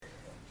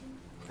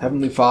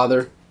Heavenly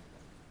Father,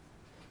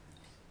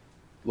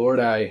 Lord,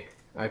 I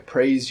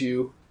praise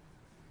you.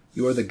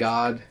 You are the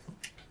God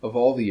of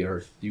all the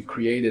earth. You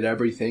created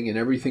everything, and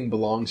everything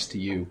belongs to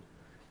you,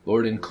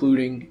 Lord,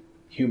 including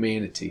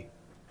humanity.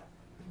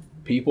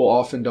 People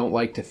often don't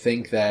like to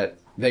think that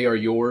they are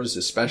yours,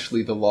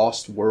 especially the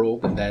lost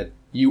world, and that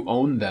you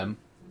own them,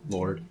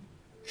 Lord.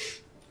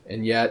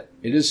 And yet,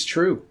 it is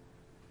true.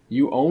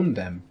 You own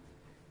them.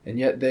 And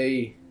yet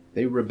they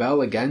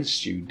rebel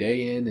against you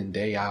day in and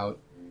day out.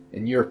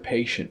 And you're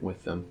patient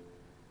with them.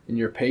 And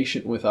you're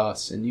patient with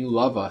us. And you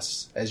love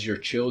us as your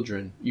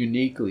children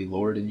uniquely,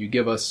 Lord. And you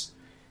give us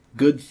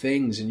good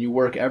things. And you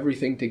work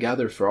everything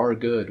together for our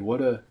good. What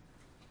a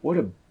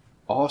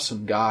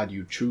awesome God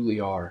you truly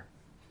are.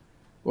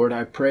 Lord,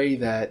 I pray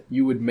that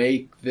you would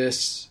make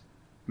this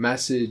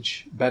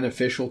message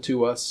beneficial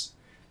to us,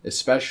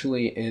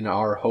 especially in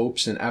our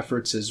hopes and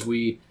efforts as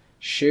we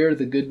share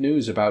the good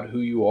news about who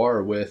you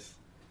are with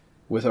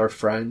our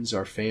friends,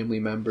 our family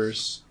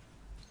members,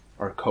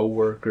 our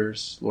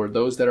co-workers, Lord,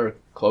 those that are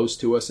close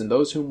to us and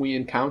those whom we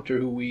encounter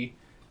who we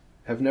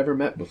have never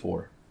met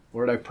before.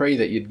 Lord, I pray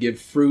that you'd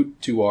give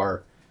fruit to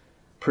our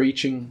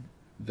preaching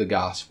the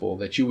gospel,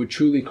 that you would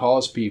truly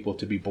cause people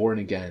to be born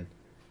again,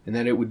 and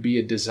that it would be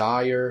a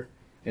desire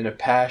and a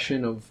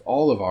passion of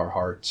all of our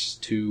hearts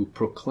to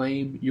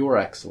proclaim your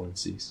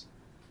excellencies.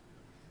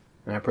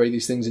 And I pray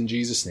these things in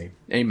Jesus' name.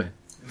 Amen.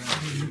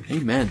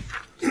 Amen.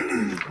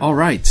 All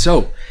right,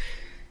 so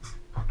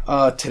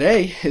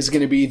today is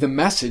going to be the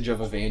message of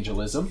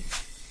evangelism,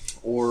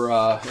 or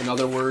in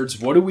other words,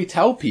 what do we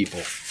tell people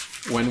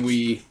when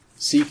we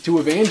seek to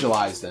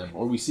evangelize them,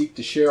 or we seek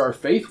to share our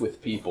faith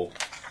with people?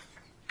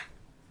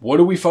 What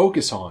do we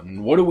focus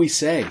on? What do we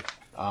say?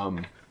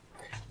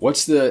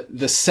 What's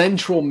the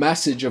central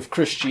message of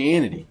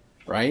Christianity,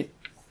 right?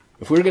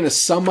 If we're going to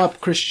sum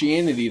up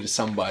Christianity to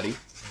somebody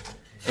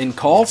and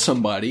call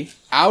somebody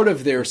out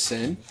of their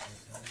sin,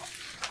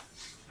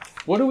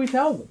 what do we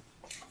tell them?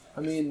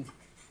 I mean,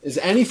 is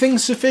anything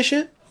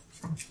sufficient?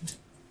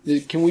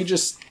 Can we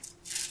just,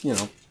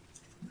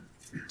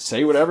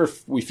 say whatever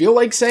we feel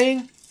like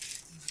saying?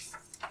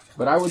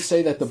 But I would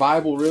say that the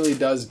Bible really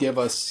does give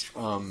us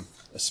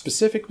a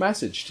specific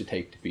message to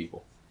take to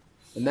people.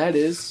 And that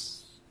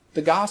is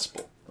the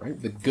gospel,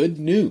 right? The good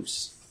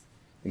news.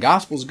 The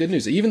gospel is good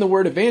news. Even the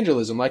word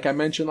evangelism, like I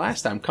mentioned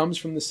last time, comes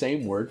from the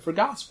same word for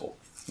gospel.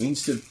 It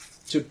means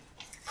to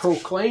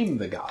proclaim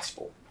the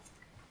gospel.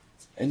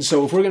 And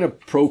so if we're going to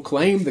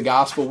proclaim the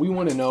gospel, we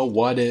want to know,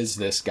 what is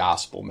this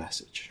gospel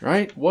message,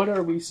 right? What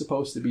are we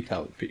supposed to be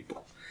telling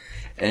people?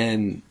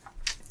 And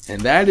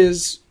that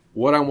is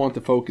what I want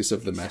the focus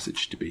of the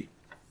message to be.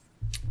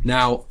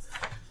 Now,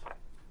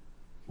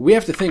 we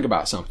have to think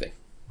about something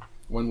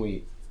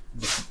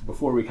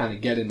before we kind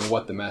of get into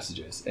what the message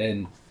is.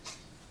 And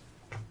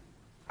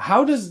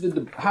how does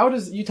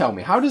you tell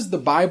me, how does the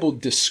Bible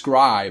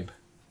describe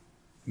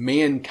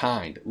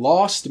mankind,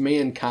 lost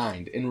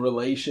mankind, in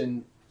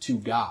relation to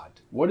God?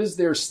 What is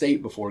their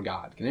state before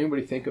God? Can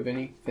anybody think of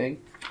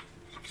anything?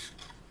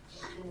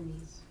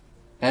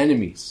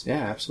 Enemies. Yeah,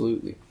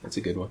 absolutely. That's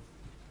a good one.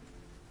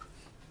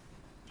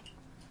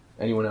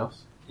 Anyone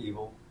else?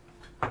 Evil.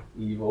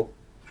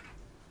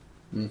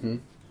 Mm-hmm.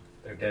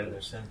 They're dead in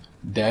their sin.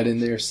 Dead in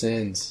their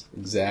sins.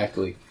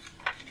 Exactly.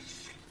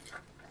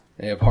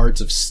 They have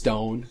hearts of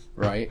stone,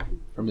 right?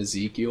 From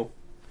Ezekiel.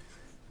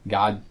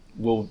 God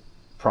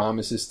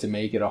promises to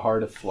make it a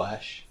heart of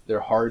flesh.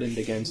 They're hardened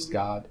against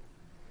God.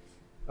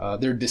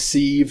 They're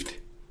deceived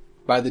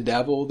by the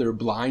devil. They're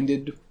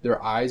blinded.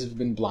 Their eyes have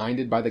been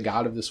blinded by the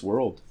God of this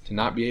world to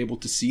not be able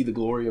to see the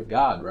glory of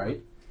God,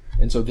 right?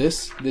 And so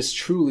this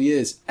truly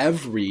is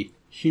every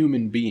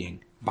human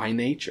being by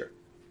nature.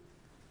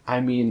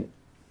 I mean,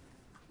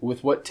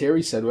 with what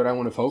Terry said, what I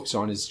want to focus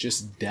on is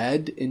just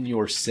dead in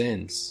your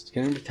sins.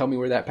 Can anybody tell me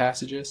where that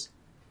passage is?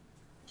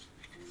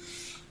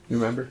 You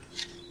remember?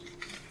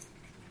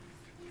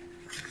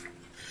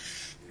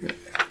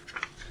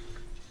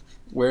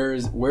 Where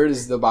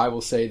does the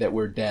Bible say that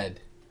we're dead?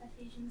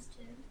 Ephesians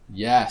 2.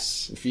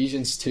 Yes,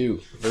 Ephesians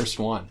 2, verse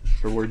 1.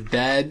 For we're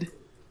dead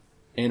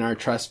in our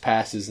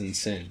trespasses and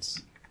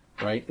sins,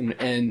 right?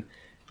 And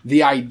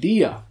the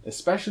idea,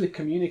 especially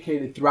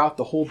communicated throughout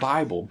the whole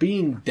Bible,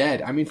 being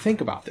dead. I mean,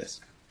 think about this.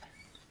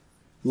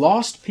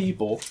 Lost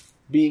people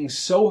being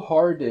so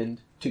hardened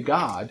to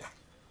God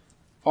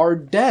are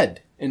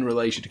dead in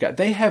relation to God.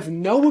 They have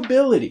no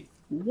ability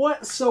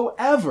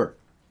whatsoever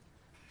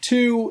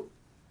to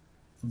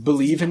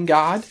believe in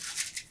God,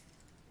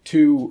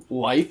 to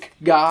like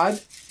God,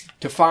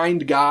 to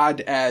find God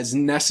as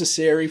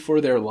necessary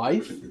for their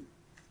life.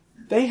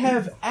 They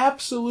have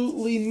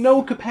absolutely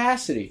no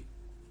capacity.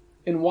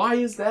 And why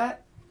is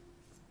that?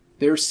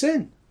 Their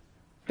sin.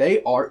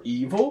 They are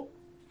evil.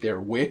 They're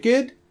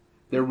wicked.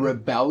 They're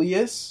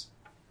rebellious.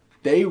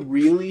 They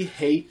really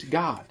hate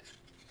God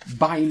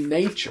by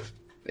nature.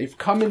 They've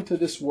come into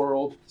this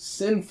world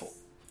sinful.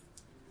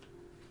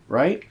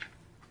 Right?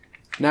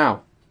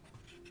 Now,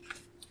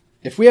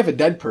 if we have a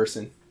dead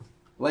person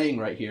laying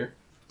right here,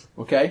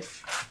 okay,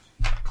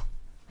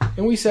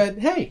 and we said,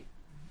 hey,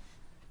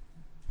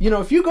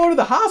 if you go to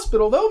the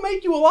hospital, they'll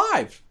make you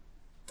alive.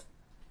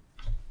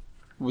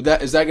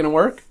 Is that going to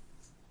work?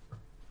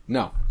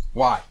 No.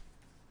 Why?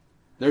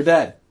 They're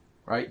dead,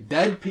 right?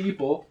 Dead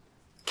people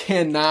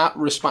cannot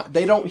respond.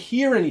 They don't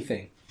hear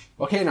anything.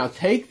 Okay, now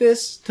take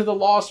this to the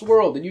lost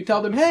world and you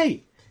tell them,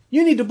 hey,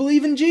 you need to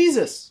believe in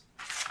Jesus.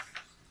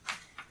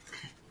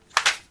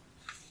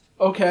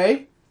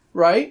 Okay,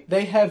 right?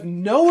 They have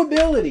no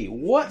ability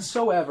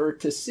whatsoever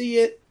to see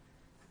it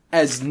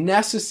as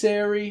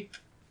necessary.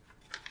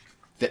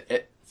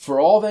 For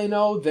all they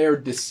know, they're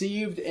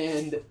deceived,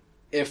 and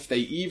if they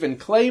even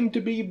claim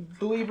to be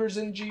believers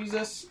in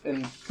Jesus,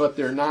 but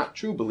they're not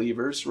true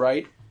believers,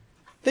 right?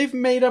 They've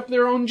made up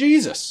their own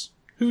Jesus,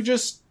 who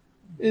just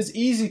is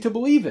easy to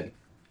believe in.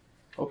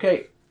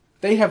 Okay,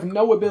 they have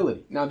no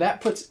ability. Now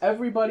that puts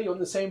everybody on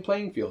the same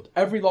playing field,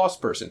 every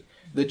lost person.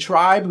 The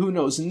tribe who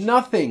knows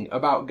nothing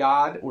about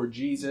God or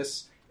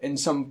Jesus in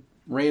some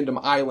random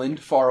island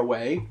far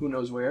away, who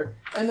knows where,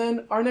 and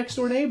then our next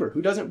door neighbor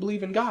who doesn't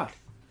believe in God.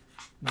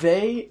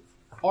 They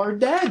are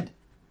dead.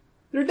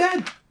 They're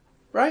dead,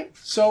 right?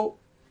 So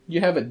you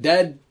have a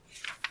dead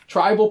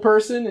tribal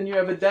person and you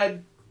have a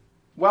dead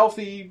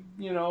wealthy,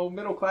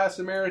 middle-class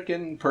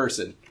American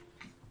person.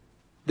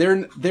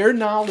 Their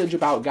knowledge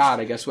about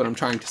God, I guess what I'm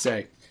trying to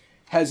say,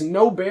 has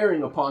no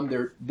bearing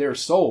upon their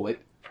soul.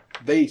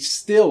 They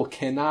still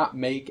cannot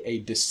make a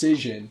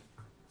decision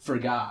for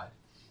God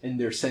in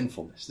their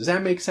sinfulness. Does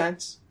that make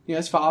sense? You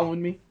guys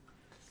following me?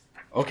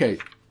 Okay,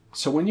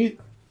 so we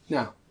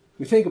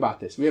think about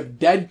this. We have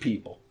dead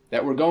people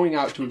that we're going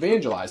out to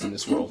evangelize in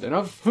this world, and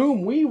of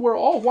whom we were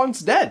all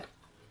once dead.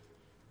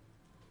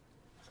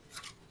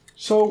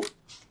 So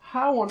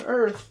how on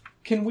earth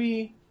can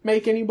we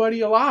make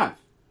anybody alive?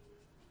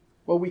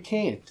 Well, we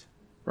can't,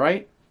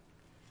 right?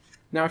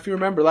 Now, if you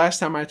remember last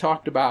time I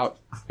talked about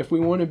if we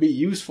want to be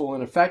useful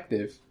and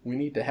effective, we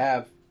need to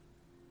have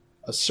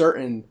a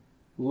certain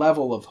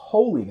level of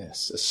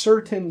holiness, a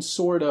certain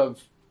sort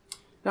of,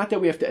 not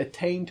that we have to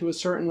attain to a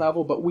certain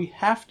level, but we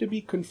have to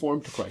be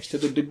conformed to Christ. To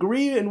the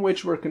degree in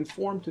which we're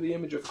conformed to the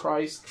image of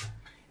Christ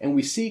and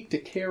we seek to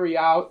carry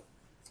out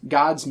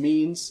God's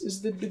means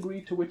is the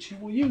degree to which He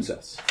will use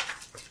us.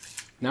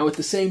 Now, at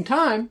the same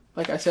time,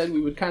 like I said,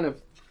 we would kind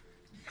of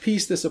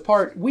piece this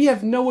apart. We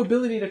have no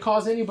ability to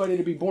cause anybody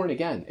to be born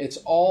again. It's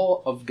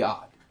all of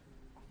God.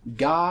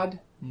 God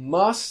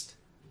must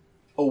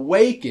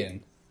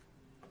awaken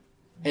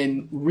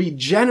and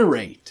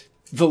regenerate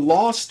the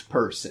lost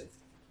person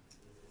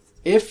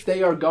if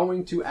they are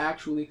going to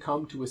actually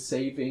come to a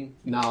saving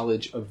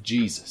knowledge of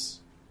Jesus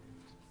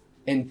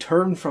and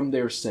turn from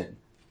their sin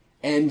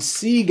and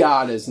see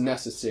God as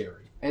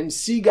necessary and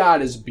see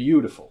God as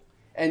beautiful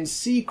and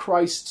see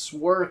Christ's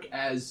work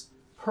as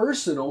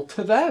personal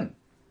to them.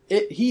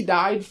 He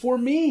died for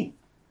me.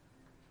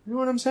 You know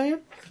what I'm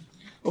saying?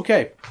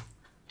 Okay.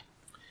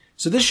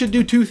 So this should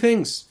do two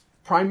things,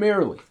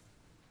 primarily.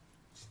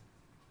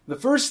 The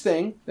first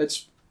thing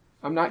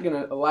I'm not going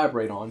to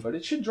elaborate on, but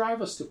it should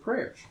drive us to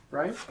prayer,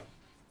 right?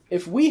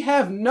 If we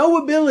have no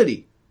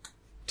ability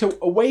to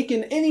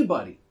awaken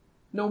anybody,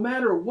 no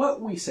matter what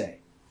we say,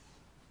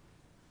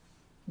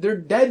 they're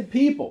dead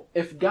people.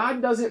 If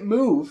God doesn't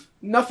move,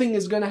 nothing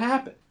is going to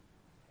happen.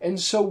 And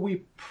so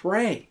we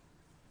pray.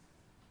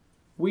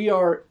 We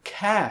are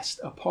cast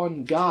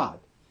upon God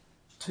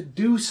to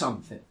do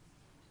something.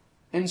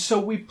 And so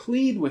we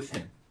plead with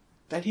Him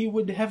that He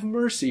would have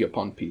mercy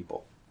upon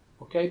people.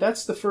 Okay,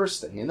 that's the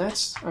first thing. And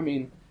that's,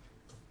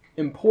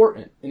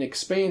 important and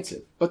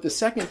expansive. But the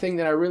second thing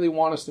that I really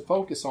want us to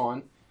focus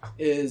on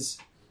is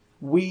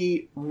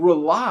we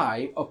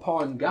rely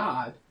upon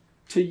God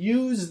to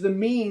use the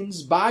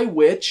means by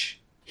which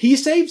He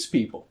saves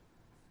people.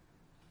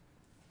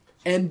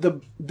 And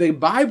the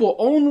Bible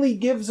only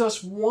gives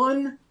us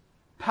one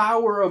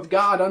power of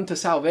God unto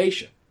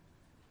salvation.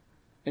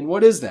 And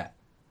what is that?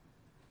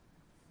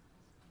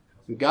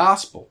 The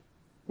gospel.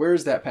 Where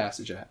is that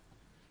passage at?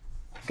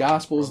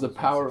 Gospel is the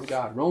power of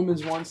God.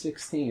 Romans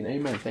 1:16.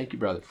 Amen. Thank you,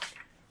 brother.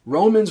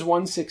 Romans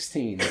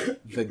 1:16.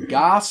 The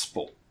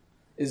gospel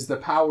is the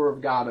power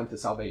of God unto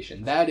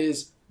salvation. That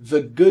is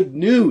the good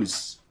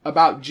news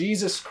about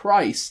Jesus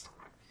Christ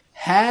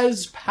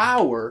has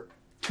power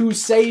to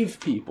save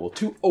people,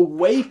 to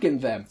awaken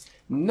them,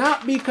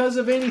 not because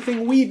of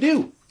anything we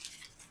do,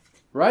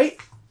 right?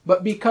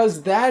 But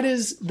because that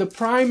is the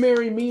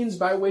primary means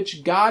by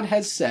which God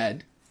has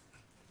said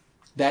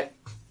that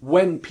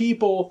when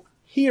people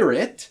hear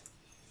it,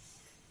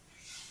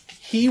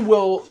 He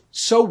will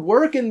so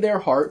work in their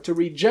heart to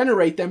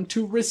regenerate them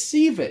to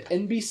receive it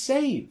and be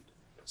saved.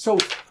 So,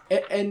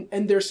 and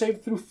they're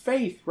saved through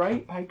faith,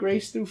 right? By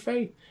grace through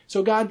faith.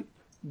 So God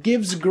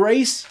gives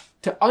grace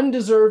to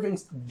undeserving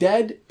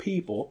dead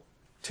people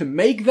to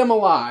make them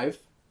alive,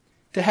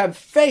 to have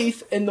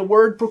faith in the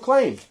word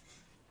proclaimed.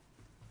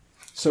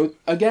 So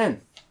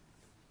again,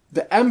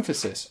 the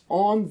emphasis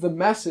on the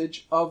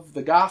message of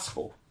the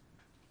gospel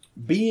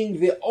being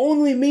the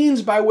only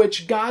means by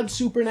which God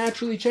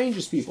supernaturally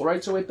changes people,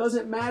 right? So it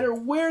doesn't matter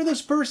where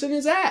this person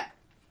is at.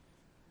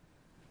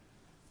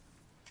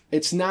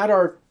 It's not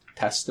our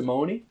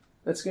testimony.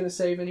 that's going to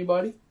save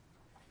anybody.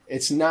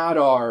 It's not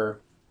our,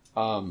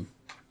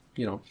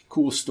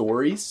 cool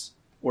stories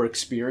or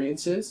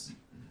experiences.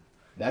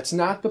 That's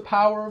not the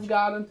power of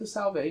God unto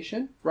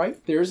salvation,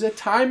 right? There's a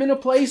time and a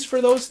place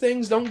for those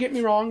things. Don't get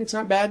me wrong. It's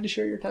not bad to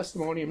share your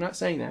testimony. I'm not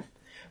saying that.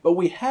 But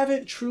we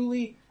haven't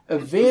truly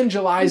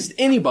evangelized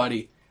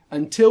anybody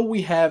until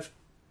we have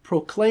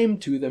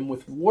proclaimed to them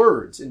with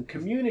words and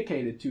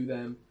communicated to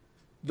them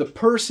the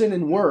person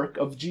and work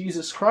of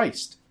Jesus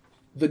Christ,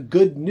 the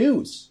good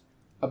news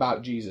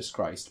about Jesus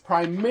Christ,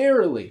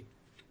 primarily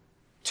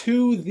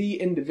to the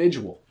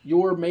individual.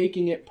 You're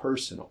making it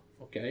personal,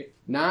 okay?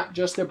 Not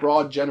just a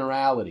broad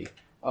generality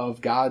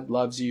of God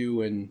loves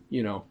you and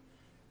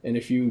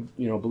if you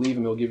believe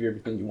him, he'll give you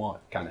everything you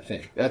want kind of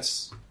thing.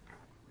 That's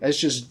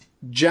just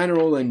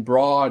general and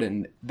broad,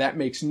 and that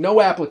makes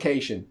no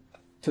application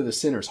to the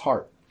sinner's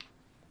heart.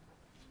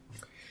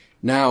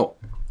 Now,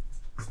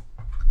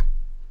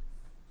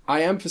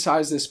 I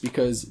emphasize this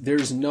because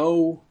there's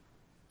no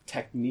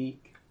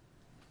technique,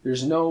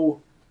 there's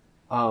no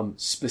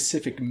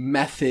specific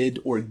method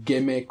or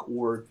gimmick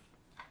or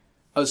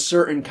a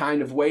certain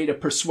kind of way to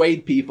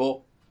persuade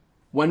people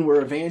when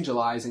we're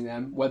evangelizing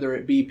them, whether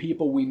it be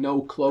people we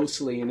know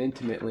closely and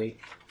intimately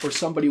or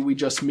somebody we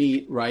just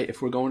meet, right?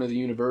 If we're going to the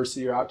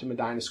university or out to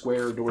Medina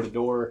Square or door to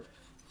door,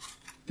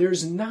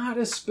 there's not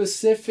a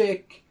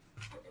specific,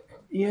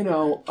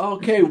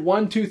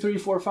 1, 2, 3,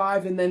 4,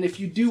 5. And then if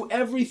you do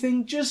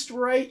everything just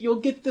right, you'll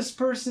get this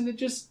person to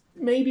just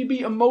maybe be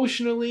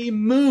emotionally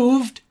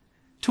moved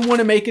to want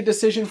to make a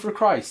decision for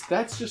Christ.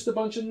 That's just a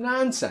bunch of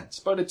nonsense,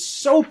 but it's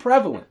so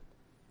prevalent.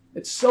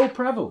 It's so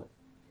prevalent.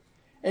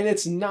 And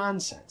it's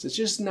nonsense. It's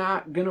just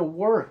not going to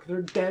work.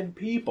 They're dead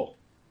people.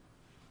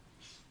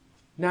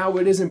 Now,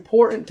 it is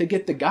important to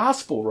get the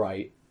gospel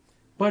right,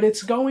 but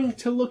it's going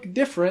to look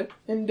different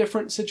in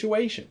different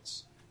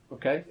situations.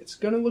 Okay? It's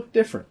going to look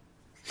different.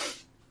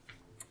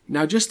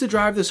 Now, just to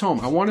drive this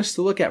home, I want us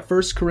to look at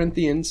 1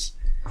 Corinthians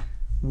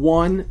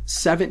 1,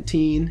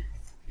 17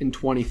 and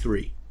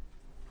 23.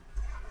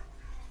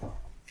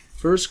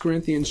 1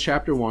 Corinthians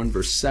chapter 1,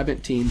 verse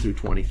 17 through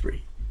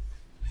 23.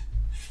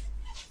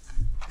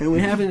 And we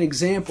have an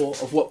example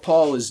of what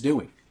Paul is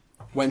doing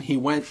when he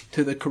went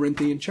to the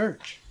Corinthian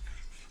church.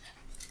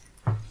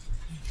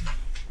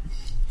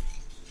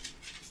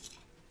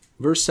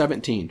 Verse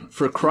 17.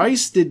 For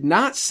Christ did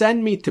not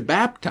send me to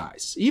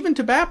baptize, even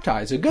to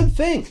baptize, a good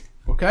thing,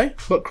 okay?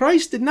 But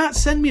Christ did not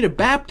send me to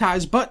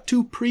baptize, but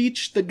to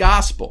preach the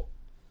gospel.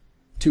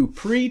 To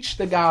preach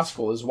the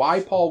gospel is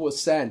why Paul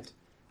was sent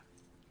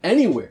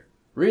anywhere,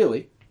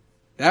 really.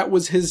 That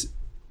was his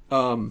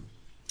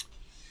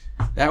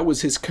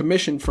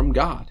commission from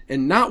God,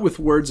 and not with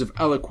words of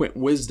eloquent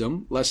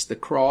wisdom, lest the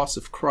cross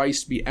of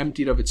Christ be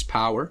emptied of its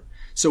power.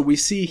 So we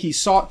see he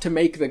sought to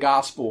make the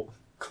gospel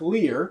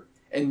clear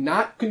and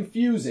not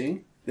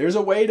confusing. There's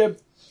a way to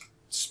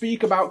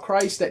speak about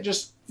Christ that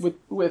just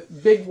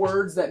with big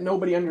words that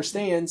nobody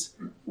understands.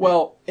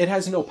 Well, it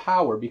has no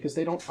power because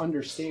they don't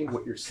understand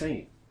what you're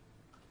saying.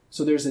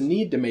 So there's a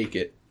need to make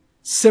it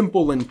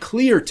simple and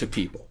clear to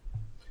people.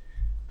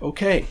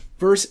 Okay,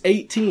 verse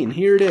 18,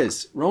 here it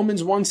is.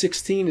 Romans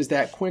 1:16 is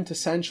that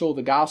quintessential,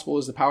 the gospel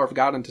is the power of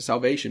God unto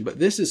salvation. But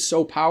this is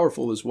so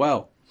powerful as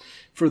well.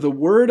 For the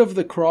word of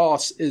the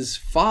cross is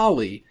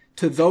folly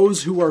to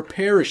those who are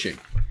perishing.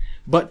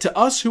 But to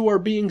us who are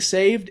being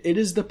saved, it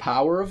is the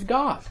power of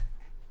God.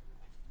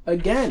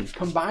 Again,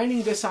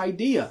 combining this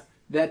idea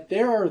that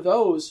there are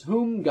those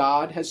whom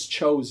God has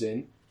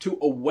chosen to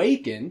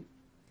awaken,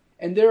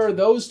 and there are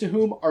those to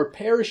whom are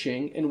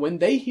perishing, and when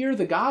they hear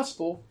the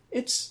gospel,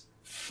 it's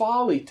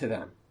folly to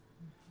them.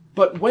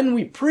 But when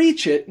we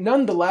preach it,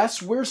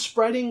 nonetheless, we're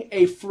spreading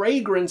a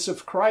fragrance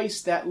of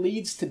Christ that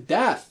leads to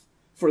death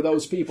for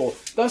those people,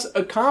 thus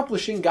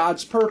accomplishing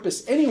God's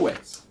purpose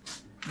anyways.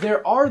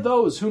 There are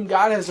those whom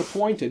God has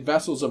appointed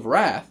vessels of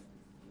wrath,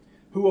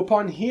 who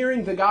upon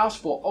hearing the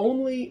gospel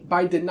only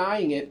by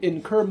denying it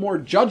incur more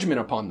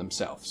judgment upon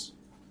themselves.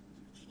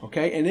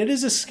 Okay, and it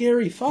is a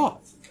scary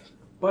thought,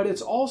 but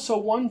it's also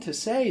one to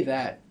say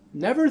that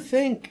never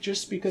think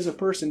just because a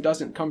person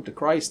doesn't come to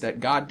Christ that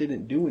God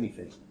didn't do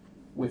anything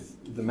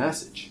with the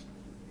message.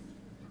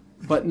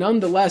 But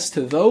nonetheless,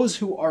 to those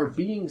who are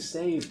being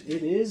saved,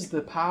 it is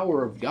the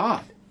power of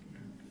God.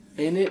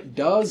 And it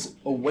does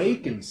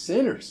awaken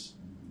sinners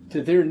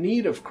to their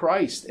need of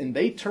Christ. And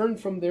they turn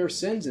from their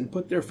sins and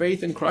put their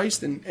faith in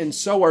Christ and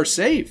so are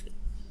saved.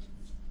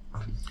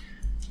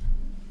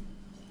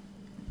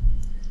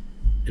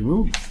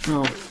 And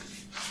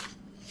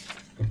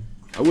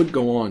I would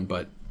go on,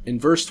 but in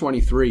verse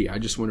 23, I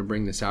just want to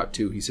bring this out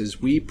too. He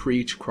says, we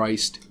preach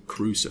Christ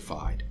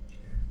crucified,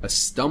 a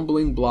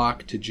stumbling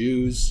block to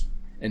Jews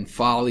and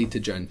folly to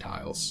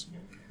Gentiles.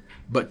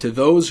 But to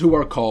those who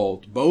are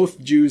called,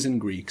 both Jews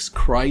and Greeks,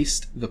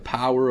 Christ, the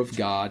power of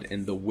God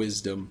and the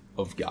wisdom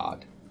of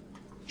God.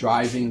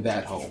 Driving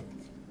that home.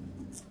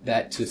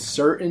 That to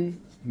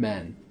certain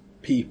men,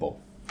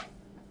 people,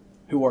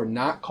 who are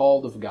not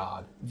called of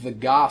God, the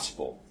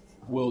gospel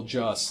will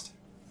just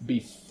be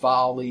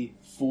folly,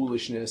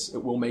 foolishness.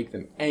 It will make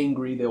them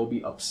angry. They will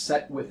be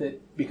upset with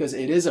it because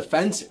it is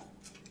offensive.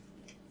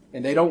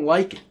 And they don't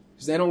like it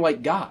because they don't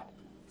like God.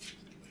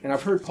 And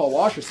I've heard Paul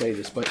Washer say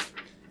this, but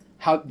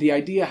how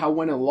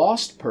when a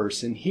lost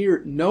person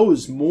here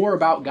knows more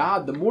about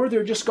God, the more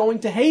they're just going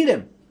to hate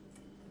him.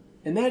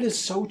 And that is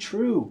so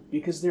true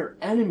because they're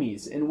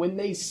enemies. And when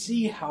they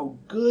see how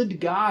good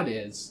God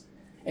is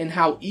and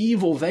how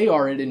evil they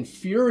are, it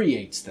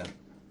infuriates them.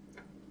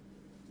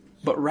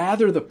 But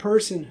rather the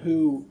person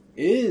who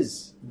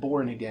is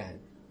born again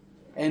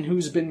and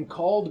who's been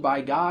called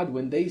by God,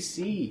 when they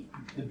see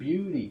the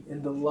beauty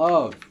and the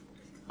love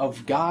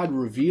of God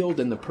revealed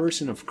in the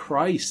person of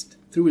Christ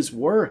through his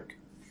work,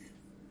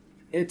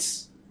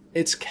 it's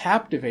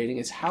captivating.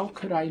 It's how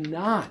could I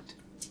not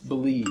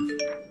believe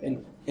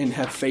and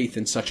have faith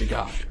in such a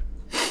God?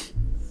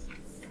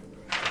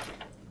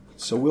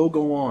 So we'll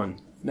go on.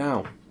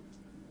 Now,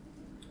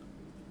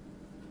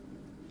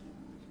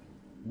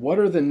 what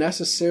are the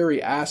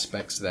necessary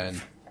aspects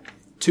then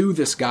to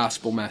this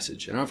gospel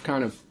message? And I've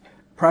kind of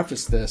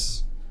prefaced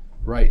this,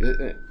 right,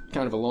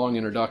 kind of a long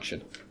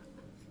introduction.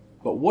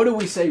 But what do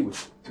we say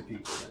to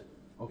people then?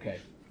 Okay,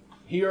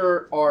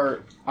 here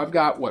are, I've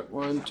got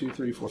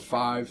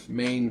 5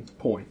 main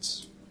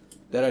points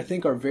that I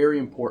think are very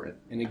important.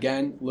 And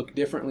again, look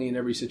differently in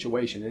every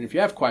situation. And if you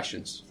have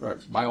questions, right,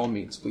 by all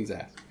means, please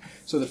ask.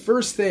 So the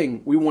first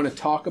thing we want to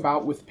talk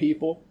about with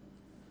people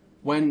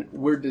when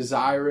we're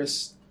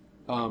desirous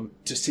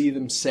to see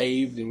them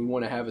saved and we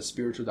want to have a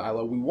spiritual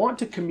dialogue, we want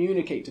to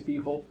communicate to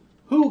people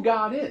who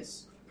God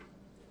is.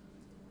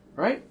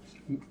 Right?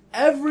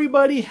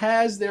 Everybody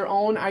has their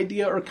own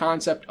idea or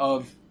concept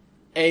of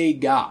a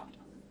God.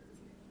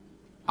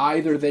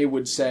 Either they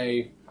would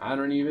say, I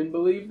don't even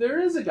believe there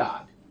is a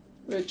God,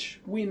 which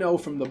we know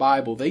from the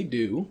Bible they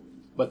do,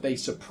 but they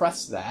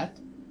suppress that,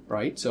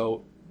 right?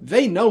 So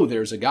they know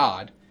there's a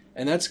God,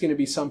 and that's going to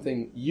be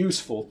something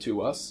useful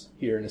to us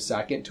here in a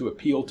second to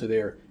appeal to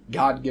their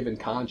God-given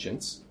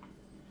conscience.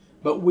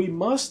 But we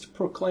must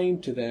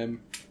proclaim to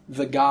them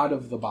the God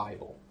of the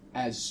Bible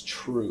as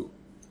true.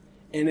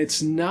 And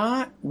it's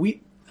not,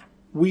 we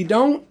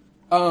don't,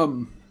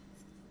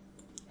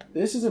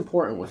 this is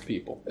important with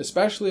people,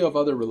 especially of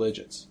other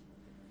religions,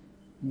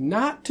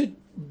 not to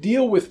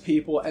deal with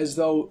people as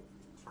though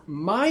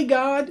my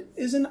God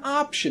is an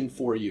option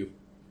for you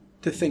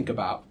to think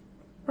about,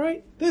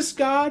 right? This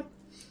God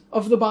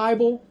of the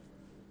Bible,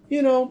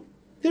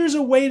 there's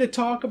a way to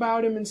talk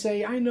about him and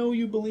say, I know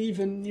you believe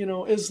in,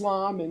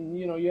 Islam and,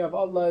 you have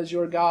Allah as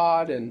your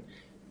God, and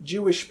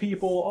Jewish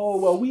people, oh,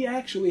 well, we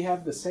actually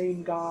have the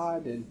same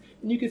God. And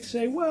you could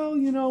say, well,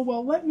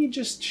 let me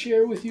just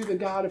share with you the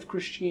God of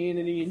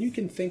Christianity and you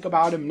can think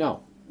about him.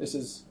 No,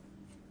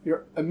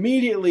 you're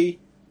immediately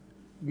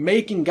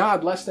making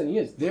God less than he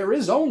is. There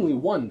is only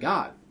one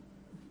God,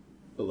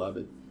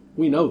 beloved.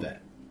 We know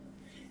that.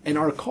 And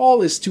our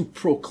call is to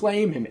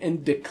proclaim him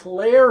and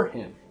declare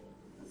him,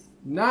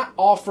 not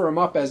offer him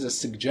up as a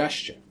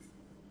suggestion.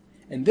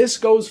 And this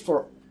goes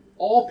for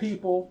all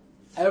people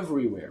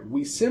everywhere.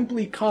 We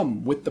simply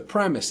come with the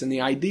premise and the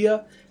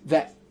idea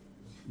that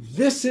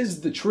this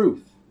is the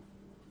truth.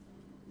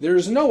 There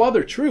is no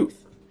other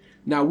truth.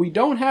 Now, we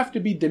don't have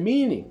to be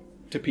demeaning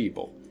to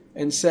people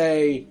and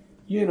say,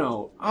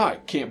 I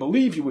can't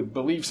believe you would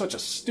believe such a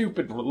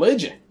stupid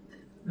religion.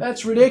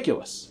 That's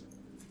ridiculous.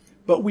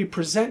 But we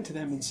present to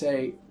them and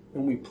say,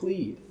 and we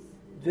plead,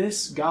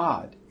 this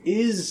God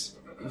is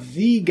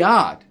the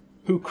God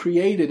who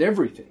created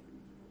everything.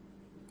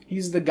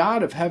 He's the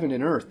God of heaven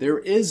and earth. There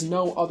is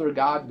no other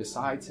God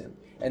besides him.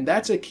 And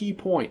that's a key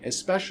point,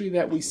 especially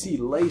that we see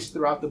laced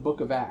throughout the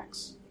book of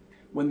Acts.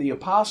 When the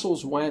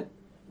apostles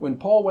when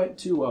Paul went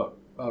to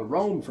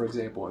Rome, for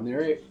example, in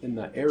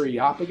the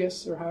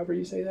Areopagus, or however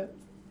you say that,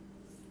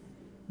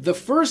 the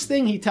first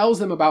thing he tells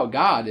them about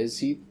God is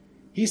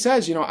he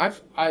says,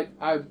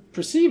 I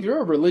perceive you're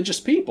a religious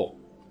people.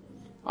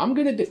 I'm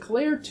going to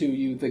declare to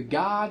you the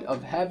God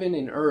of heaven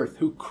and earth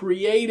who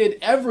created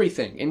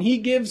everything. And he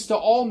gives to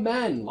all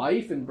men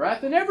life and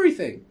breath and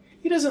everything.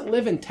 He doesn't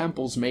live in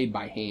temples made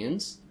by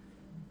hands.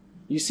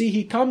 You see,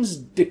 he comes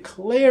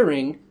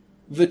declaring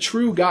the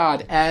true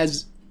God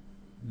as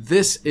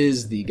this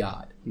is the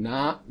God,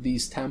 not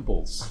these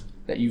temples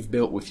that you've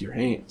built with your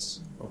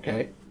hands.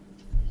 Okay?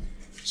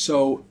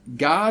 So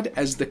God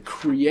as the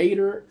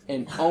creator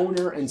and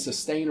owner and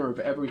sustainer of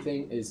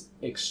everything is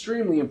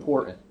extremely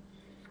important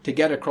to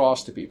get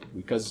across to people,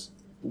 because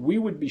we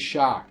would be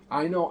shocked.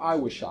 I know I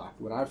was shocked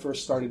when I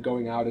first started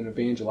going out and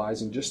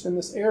evangelizing just in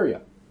this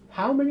area.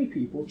 How many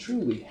people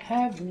truly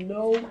have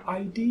no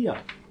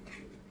idea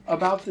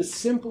about the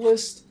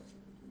simplest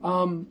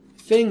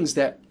things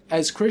that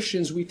as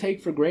Christians we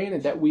take for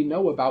granted that we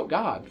know about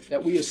God,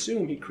 that we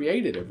assume he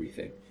created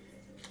everything.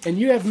 And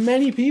you have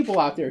many people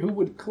out there who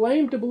would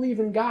claim to believe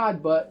in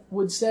God but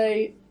would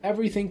say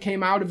everything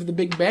came out of the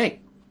Big Bang.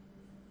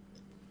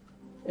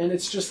 And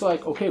it's just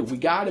like, okay, we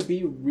got to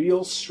be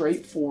real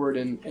straightforward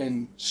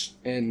and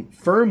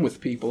firm with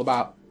people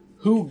about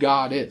who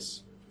God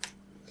is.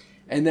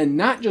 And then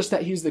not just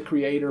that he's the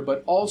creator,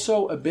 but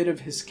also a bit of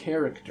his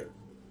character.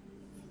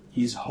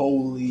 He's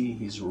holy,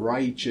 he's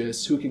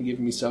righteous. Who can give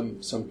me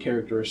some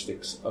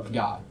characteristics of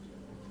God?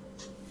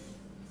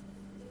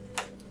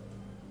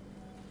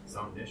 He's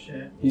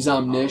omniscient. He's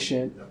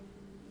omniscient.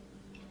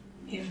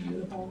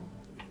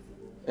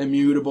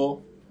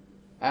 Immutable.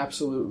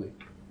 Absolutely.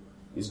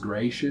 He's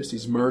gracious,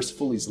 he's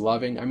merciful, he's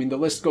loving. I mean, the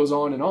list goes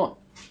on and on.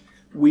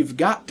 We've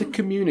got to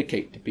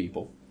communicate to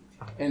people.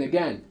 And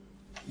again,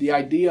 the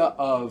idea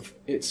of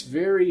it's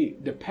very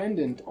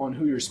dependent on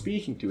who you're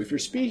speaking to. If you're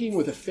speaking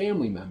with a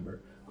family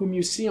member whom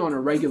you see on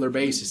a regular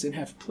basis and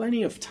have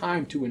plenty of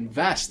time to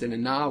invest in a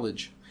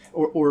knowledge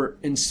or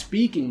in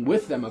speaking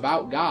with them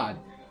about God,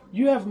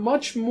 you have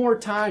much more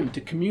time to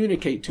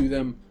communicate to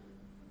them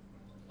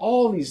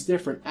all these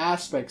different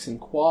aspects and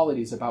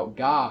qualities about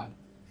God.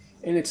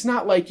 And it's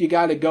not like you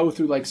got to go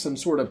through like some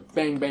sort of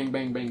bang, bang,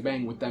 bang, bang,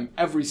 bang with them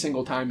every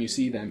single time you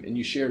see them and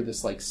you share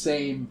this like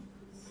same,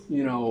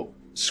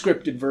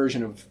 scripted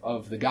version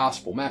of the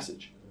gospel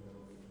message,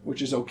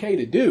 which is okay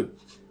to do.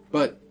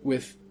 But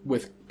with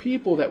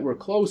people that we're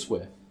close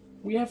with,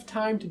 we have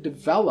time to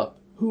develop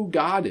who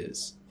God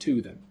is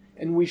to them.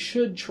 And we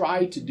should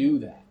try to do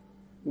that.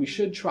 We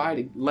should try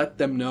to let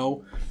them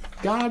know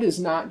God is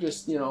not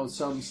just,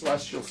 some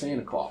celestial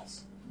Santa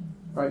Claus.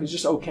 Right? He's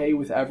just okay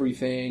with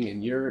everything,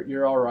 and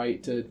you're all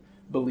right to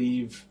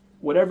believe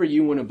whatever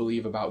you want to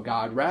believe about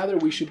God. Rather,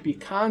 we should be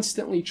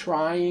constantly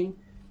trying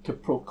to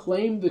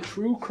proclaim the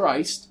true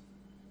Christ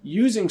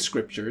using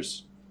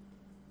scriptures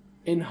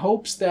in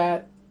hopes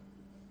that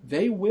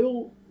they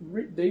will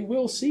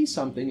see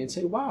something and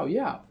say, wow,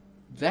 yeah,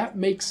 that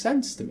makes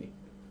sense to me.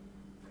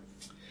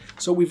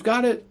 So we've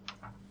got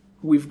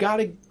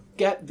to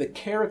get the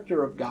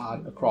character of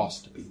God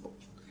across to people.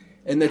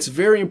 And that's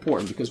very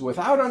important, because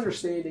without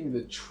understanding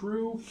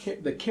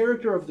the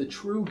character of the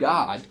true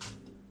God,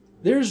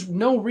 there's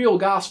no real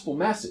gospel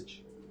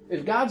message.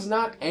 If God's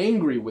not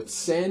angry with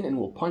sin and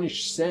will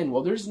punish sin,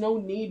 well, there's no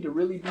need to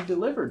really be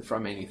delivered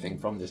from anything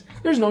from this.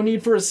 There's no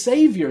need for a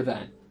Savior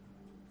then,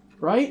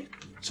 right?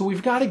 So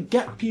we've got to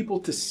get people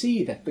to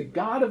see that the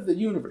God of the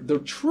universe, the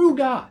true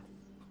God,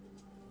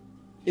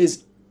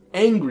 is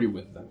angry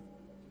with them.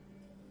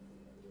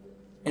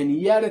 And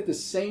yet at the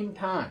same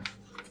time,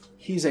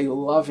 He's a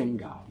loving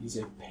God, He's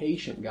a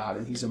patient God,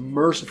 and He's a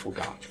merciful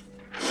God.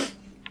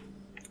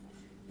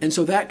 And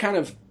so that kind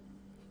of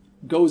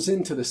goes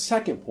into the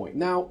second point.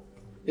 Now,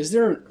 is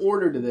there an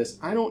order to this?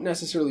 I don't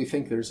necessarily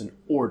think there's an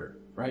order,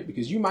 right?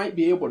 Because you might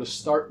be able to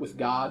start with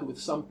God with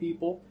some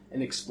people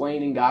and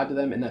explaining God to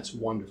them, and that's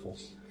wonderful.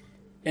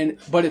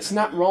 But it's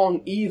not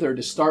wrong either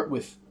to start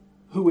with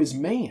who is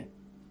man.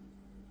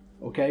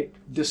 Okay?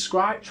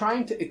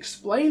 Trying to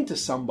explain to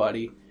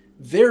somebody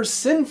their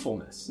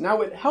sinfulness.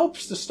 Now, it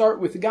helps to start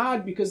with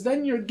God, because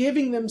then you're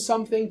giving them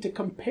something to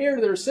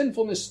compare their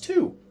sinfulness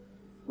to,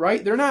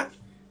 right?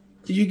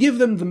 You give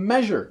them the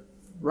measure,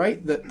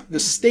 right? The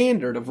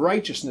standard of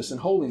righteousness and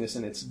holiness,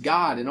 and it's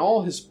God and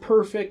all His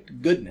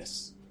perfect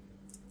goodness.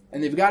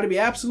 And they've got to be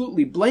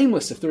absolutely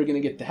blameless if they're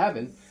going to get to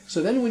heaven.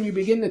 So then when you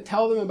begin to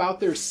tell them about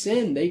their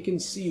sin, they can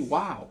see,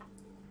 wow,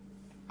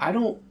 I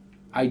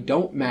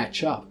don't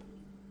match up.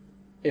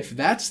 If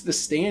that's the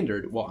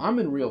standard, well, I'm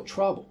in real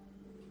trouble.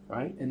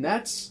 Right? And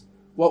that's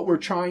what we're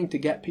trying to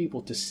get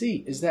people to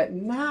see, is that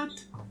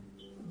not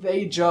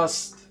they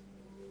just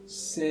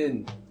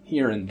sin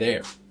here and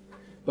there,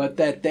 but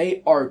that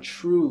they are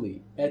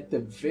truly at the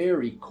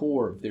very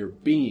core of their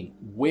being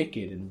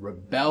wicked and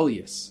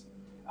rebellious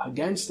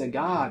against a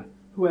God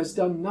who has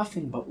done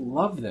nothing but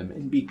love them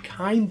and be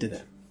kind to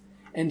them,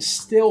 and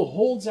still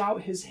holds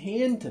out His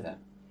hand to them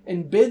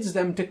and bids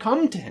them to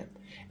come to Him.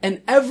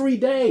 And every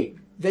day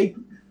they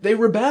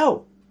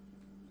rebel.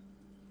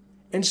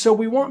 And so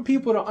we want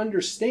people to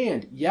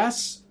understand,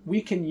 yes, we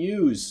can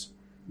use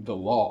the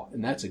law,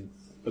 and that's a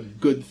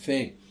good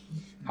thing.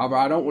 However,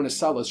 I don't want to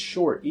sell us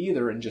short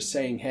either in just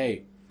saying,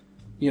 hey,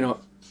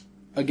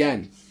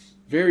 again,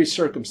 very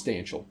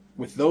circumstantial.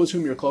 With those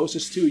whom you're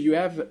closest to, you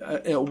have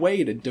a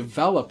way to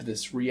develop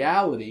this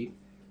reality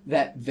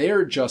that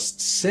they're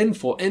just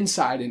sinful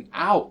inside and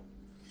out.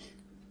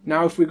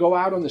 Now, if we go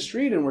out on the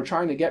street and we're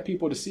trying to get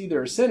people to see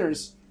they're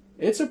sinners,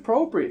 it's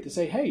appropriate to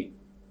say, hey,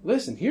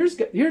 listen, here's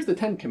the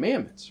 10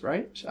 Commandments,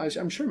 right?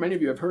 I'm sure many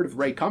of you have heard of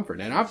Ray Comfort,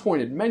 and I've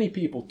pointed many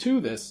people to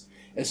this,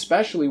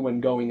 especially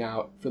when going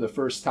out for the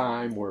first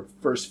time or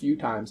first few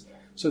times,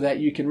 so that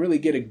you can really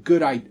get a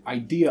good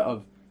idea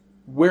of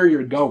where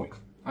you're going.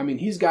 I mean,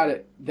 he's got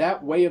it.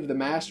 That way of the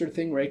master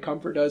thing Ray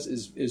Comfort does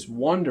is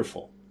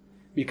wonderful,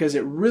 because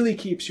it really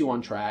keeps you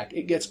on track.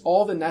 It gets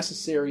all the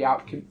necessary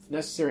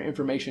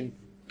information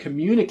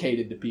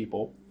communicated to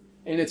people,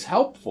 and it's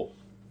helpful.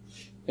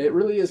 It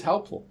really is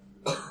helpful.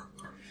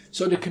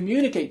 So to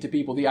communicate to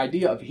people the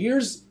idea of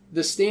here's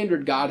the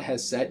standard God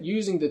has set,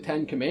 using the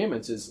 10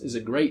 Commandments is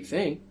a great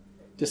thing.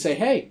 To say,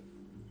 hey,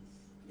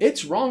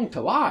 it's wrong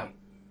to lie.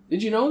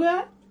 Did you know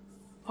that?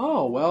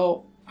 Oh,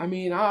 well,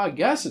 I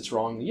guess it's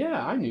wrong.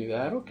 Yeah, I knew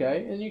that.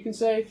 Okay. And you can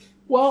say,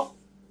 well,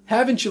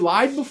 haven't you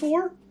lied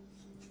before?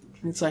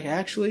 And it's like,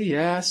 actually,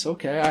 yes,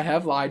 okay, I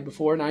have lied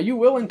before. Now, you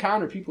will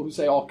encounter people who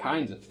say all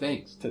kinds of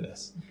things to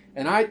this.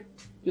 And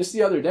just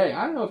the other day,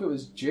 I don't know if it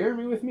was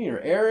Jeremy with me or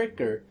Eric,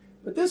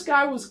 but this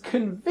guy was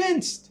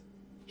convinced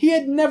he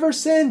had never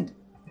sinned.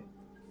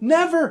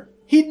 Never.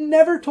 He'd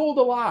never told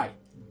a lie.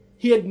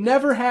 He had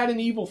never had an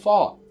evil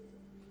thought.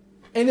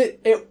 And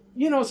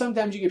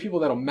sometimes you get people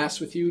that'll mess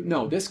with you.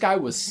 No, this guy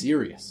was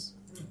serious.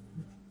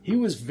 He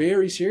was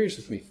very serious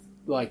with me.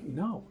 Like,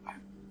 no,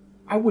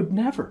 I would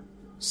never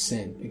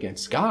sin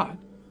against God.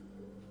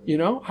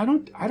 I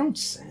don't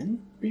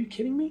sin. Are you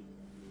kidding me?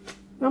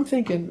 And I'm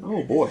thinking,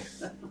 oh boy.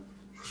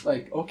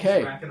 Like,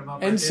 okay.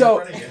 And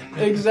so,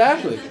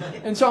 exactly.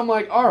 And so I'm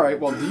like, all right,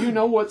 well, do you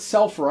know what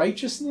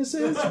self-righteousness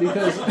is?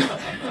 Because,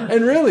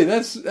 and really,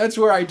 that's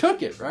where I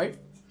took it, right?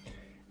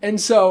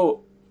 And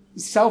so,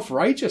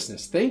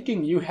 self-righteousness,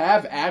 thinking you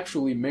have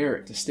actually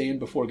merit to stand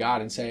before God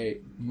and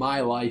say,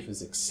 my life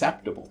is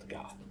acceptable to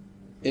God,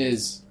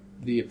 is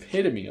the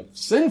epitome of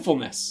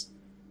sinfulness.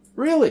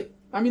 Really.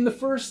 I mean, the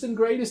first and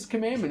greatest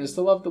commandment is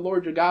to love the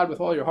Lord your God with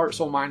all your heart,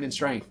 soul, mind, and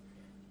strength.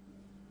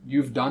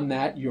 You've done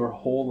that your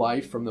whole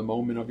life from the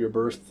moment of your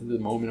birth to the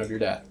moment of your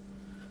death.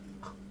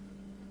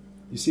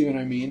 You see what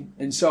I mean?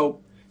 And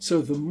so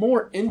the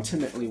more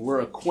intimately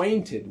we're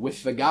acquainted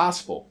with the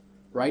gospel,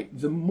 right,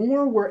 the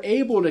more we're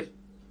able to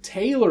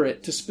tailor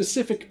it to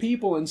specific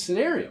people and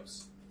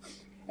scenarios.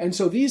 And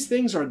so these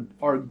things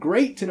are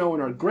great to know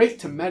and are great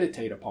to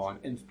meditate upon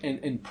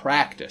and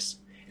practice.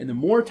 And the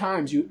more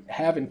times you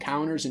have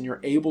encounters and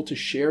you're able to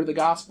share the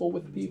gospel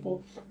with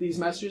people, these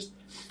messages,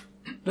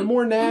 the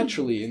more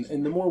naturally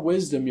and the more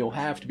wisdom you'll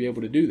have to be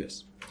able to do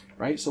this.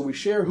 Right? So we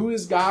share who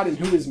is God and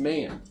who is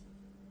man.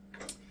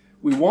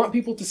 We want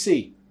people to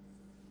see.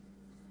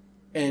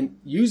 And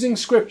using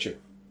Scripture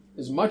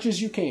as much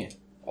as you can.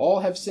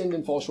 All have sinned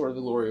and fall short of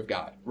the glory of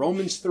God.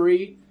 Romans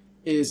 3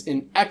 is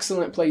an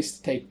excellent place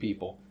to take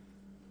people.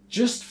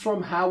 Just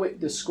from how it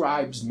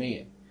describes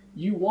man.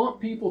 You want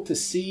people to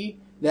see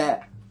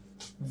that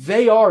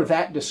they are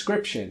that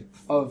description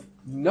of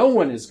no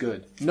one is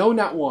good. No,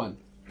 not one.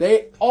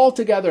 They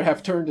altogether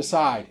have turned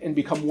aside and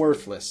become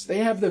worthless. They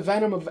have the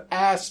venom of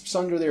asps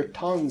under their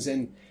tongues,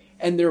 and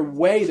their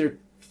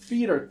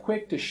feet are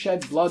quick to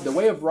shed blood. The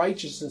way of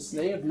righteousness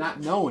they have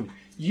not known.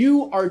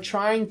 You are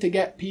trying to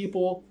get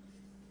people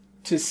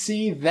to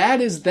see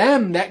that is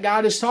them that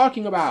God is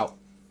talking about.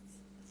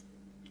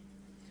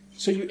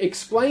 So you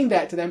explain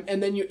that to them,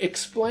 and then you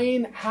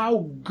explain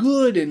how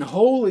good and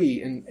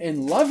holy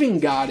and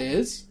loving God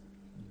is,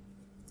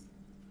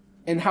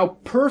 and how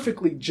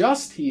perfectly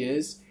just He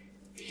is.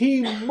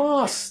 He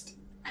must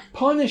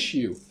punish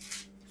you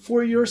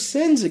for your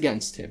sins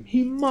against Him.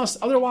 He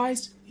must.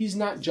 Otherwise, He's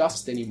not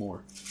just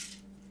anymore.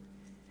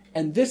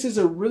 And this is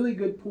a really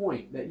good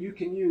point that you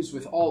can use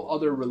with all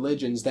other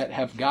religions that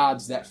have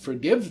gods that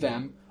forgive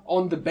them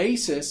on the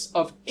basis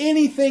of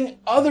anything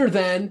other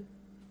than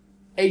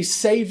a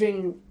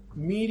saving,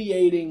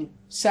 mediating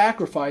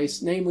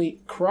sacrifice,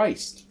 namely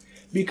Christ.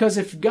 Because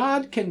if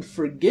God can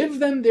forgive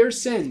them their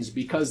sins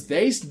because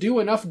they do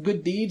enough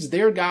good deeds,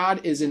 their God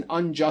is an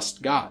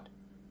unjust God.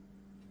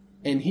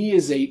 And He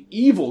is an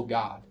evil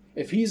God.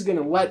 If He's going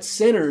to let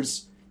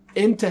sinners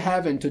into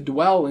heaven to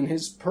dwell in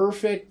His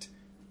perfect,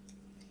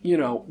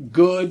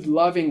 good,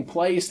 loving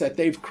place that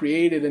they've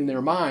created in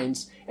their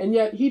minds, and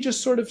yet He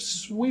just sort of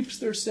sweeps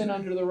their sin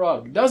under the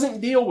rug,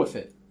 doesn't deal with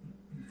it.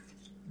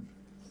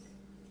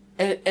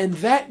 And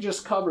that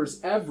just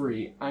covers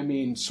every,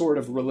 sort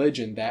of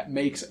religion that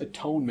makes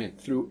atonement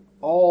through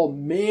all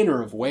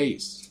manner of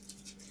ways.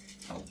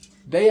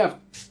 They have,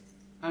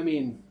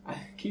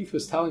 Keith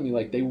was telling me,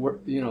 like, they were,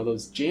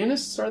 those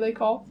Janists, are they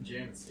called?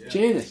 Janus, yeah.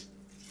 Janus.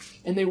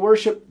 And they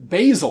worship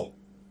basil,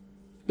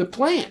 the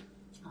plant.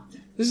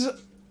 This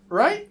is,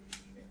 right?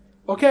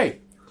 Okay.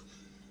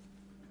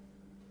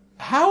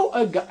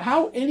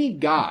 How any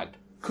God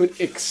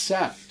could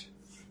accept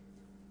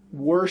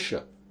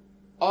worship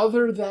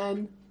other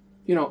than,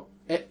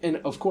 and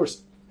of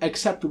course,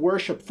 accept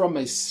worship from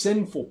a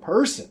sinful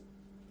person,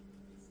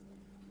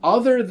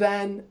 other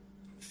than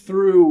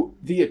through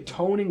the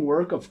atoning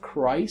work of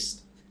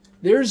Christ,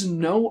 there's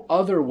no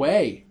other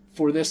way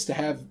for this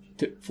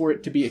for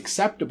it to be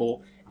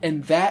acceptable,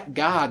 and that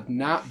God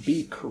not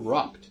be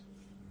corrupt.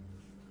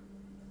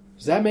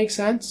 Does that make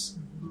sense?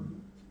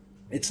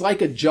 It's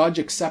like a judge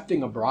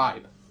accepting a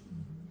bribe.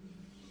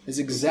 Is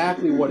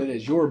exactly what it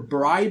is. You're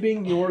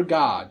bribing your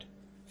God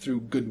through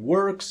good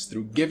works,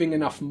 through giving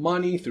enough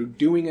money, through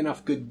doing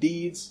enough good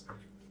deeds,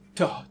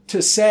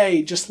 to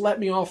say, just let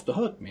me off the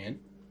hook, man.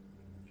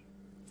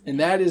 And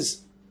that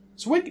is,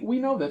 we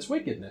know that's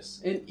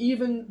wickedness. And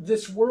even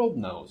this world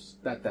knows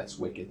that that's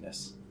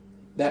wickedness.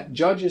 That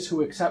judges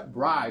who accept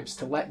bribes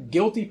to let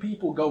guilty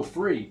people go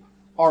free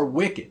are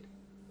wicked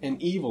and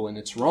evil, and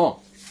it's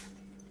wrong.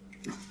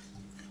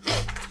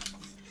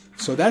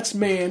 So that's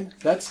man,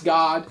 that's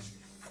God.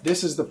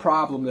 This is the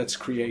problem that's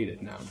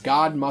created now.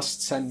 God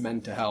must send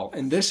men to hell.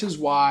 And this is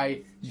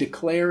why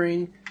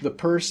declaring the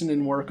person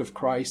and work of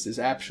Christ is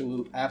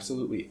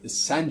absolutely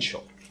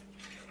essential.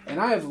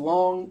 And I have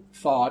long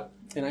thought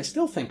and I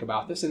still think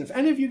about this, and if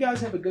any of you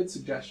guys have a good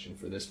suggestion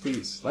for this,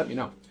 please let me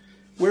know.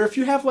 Where if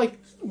you have like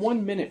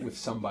 1 minute with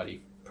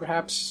somebody,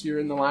 perhaps you're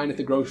in the line at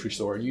the grocery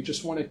store and you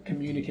just want to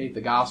communicate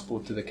the gospel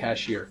to the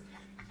cashier,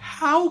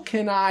 how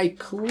can I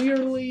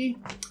clearly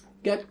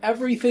get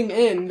everything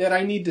in that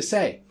I need to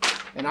say?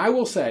 And I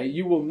will say,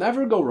 you will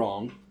never go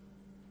wrong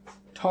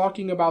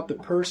talking about the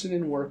person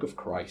and work of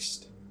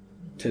Christ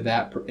to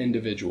that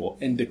individual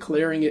and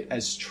declaring it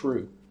as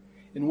true.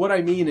 And what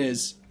I mean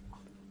is,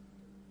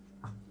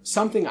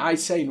 something I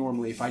say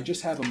normally if I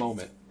just have a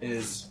moment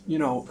is,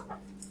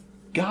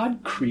 God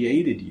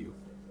created you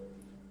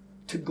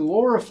to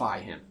glorify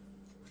Him.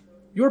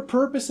 Your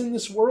purpose in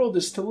this world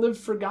is to live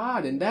for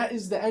God, and that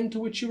is the end to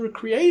which you were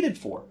created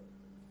for.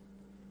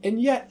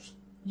 And yet,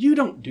 you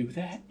don't do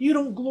that. You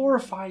don't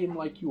glorify Him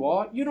like you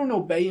ought. You don't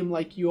obey Him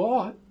like you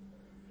ought.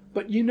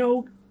 But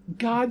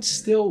God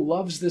still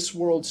loves this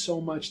world so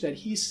much that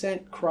He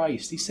sent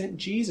Christ. He sent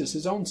Jesus,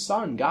 His own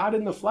Son, God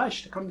in the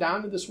flesh, to come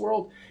down to this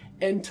world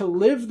and to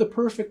live the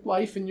perfect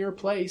life in your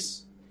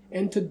place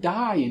and to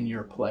die in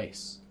your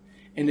place.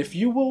 And if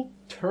you will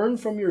turn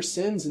from your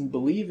sins and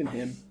believe in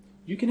Him,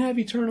 you can have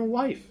eternal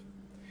life.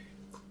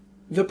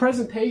 The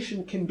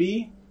presentation can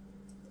be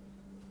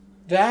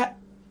that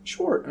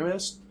short.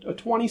 It's a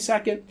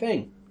 20-second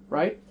thing,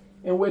 right?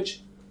 In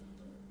which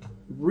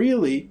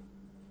really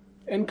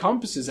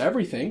encompasses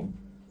everything.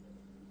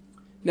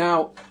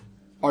 Now,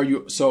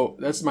 so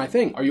that's my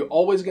thing. Are you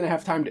always going to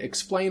have time to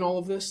explain all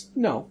of this?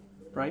 No,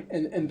 right?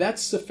 And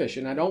that's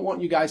sufficient. I don't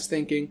want you guys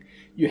thinking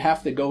you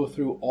have to go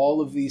through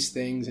all of these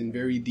things in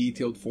very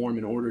detailed form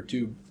in order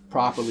to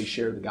properly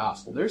share the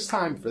gospel. There's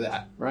time for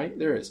that, right?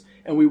 There is.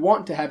 And we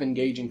want to have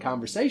engaging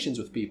conversations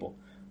with people.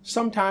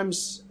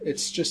 Sometimes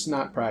it's just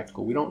not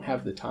practical. We don't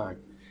have the time.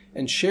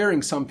 And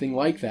sharing something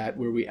like that,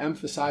 where we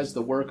emphasize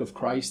the work of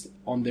Christ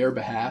on their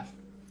behalf,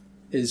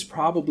 is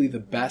probably the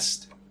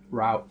best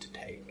route to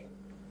take.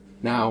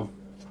 Now,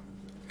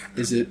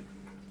 is it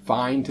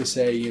fine to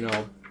say,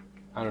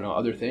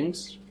 other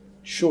things?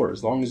 Sure,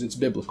 as long as it's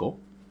biblical.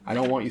 I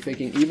don't want you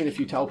thinking, even if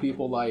you tell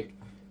people like,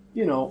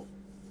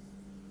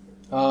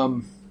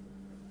 I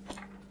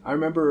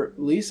remember,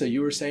 Lisa,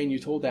 you were saying you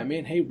told that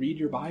man, hey, read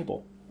your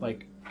Bible.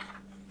 Like,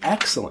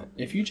 excellent.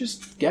 If you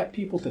just get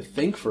people to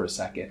think for a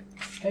second,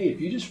 hey, if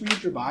you just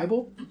read your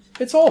Bible,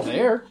 it's all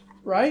there,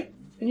 right?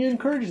 And you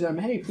encourage them,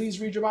 hey, please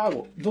read your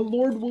Bible. The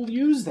Lord will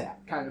use that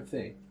kind of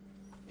thing.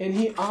 And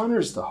He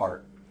honors the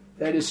heart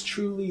that is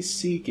truly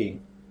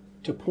seeking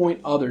to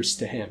point others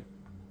to Him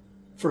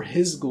for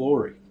His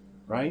glory,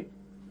 right?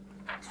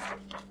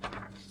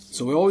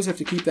 So we always have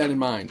to keep that in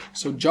mind.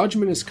 So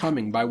judgment is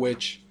coming, by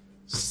which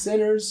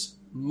sinners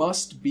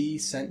must be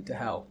sent to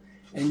hell.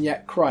 And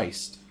yet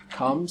Christ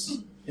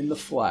comes in the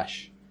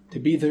flesh to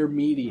be their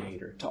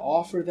mediator, to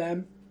offer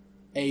them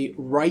a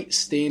right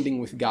standing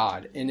with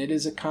God. And it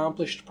is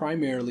accomplished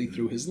primarily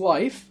through His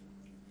life,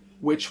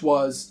 which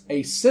was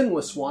a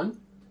sinless one,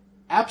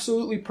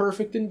 absolutely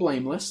perfect and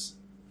blameless.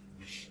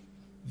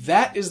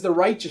 That is the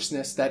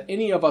righteousness that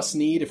any of us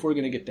need if we're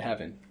going to get to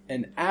heaven.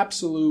 An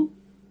absolute,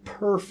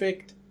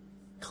 perfect,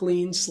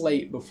 clean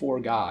slate before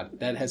God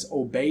that has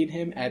obeyed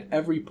Him at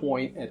every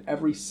point, at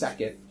every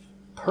second,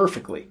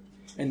 perfectly.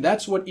 And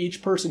that's what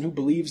each person who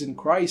believes in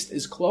Christ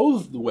is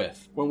clothed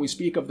with. When we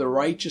speak of the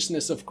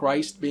righteousness of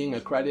Christ being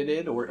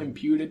accredited or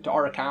imputed to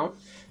our account,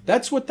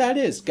 that's what that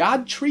is.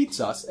 God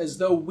treats us as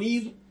though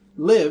we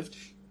lived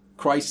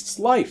Christ's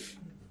life,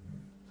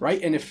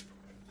 right? And if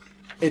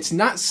it's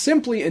not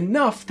simply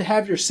enough to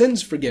have your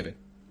sins forgiven,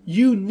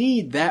 you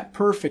need that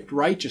perfect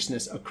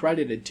righteousness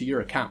accredited to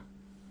your account.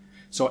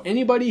 So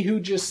anybody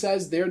who just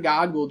says their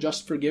God will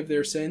just forgive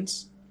their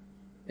sins,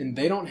 and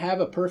they don't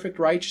have a perfect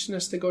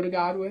righteousness to go to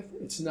God with,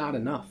 it's not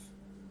enough.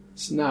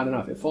 It's not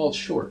enough. It falls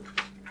short.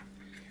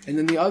 And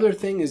then the other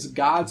thing is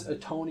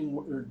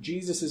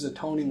Jesus'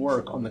 atoning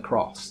work on the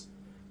cross,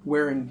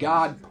 wherein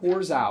God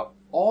pours out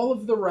all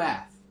of the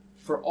wrath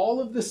for all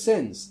of the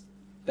sins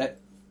that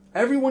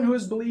everyone who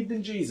has believed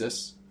in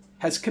Jesus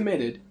has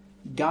committed.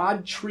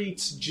 God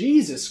treats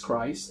Jesus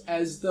Christ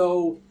as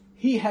though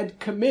He had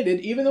committed,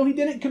 even though He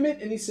didn't commit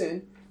any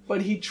sin,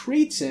 but He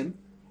treats Him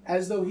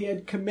as though He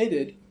had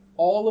committed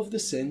all of the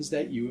sins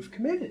that you have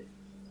committed,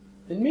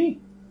 and me,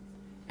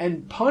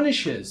 and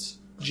punishes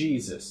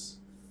Jesus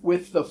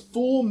with the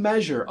full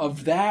measure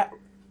of that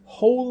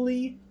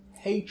holy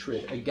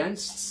hatred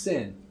against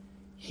sin.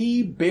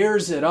 He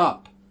bears it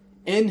up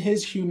in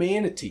His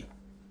humanity,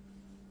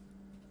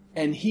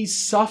 and He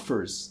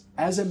suffers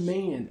as a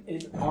man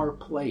in our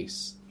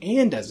place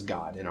and as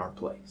God in our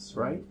place,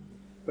 right?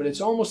 But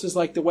it's almost as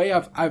like the way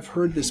I've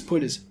heard this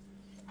put is,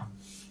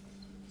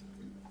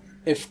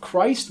 if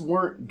Christ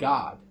weren't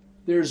God,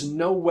 there's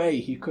no way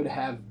He could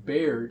have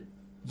bared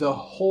the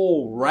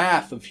whole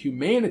wrath of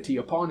humanity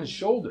upon His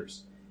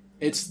shoulders.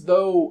 It's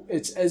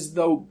as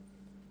though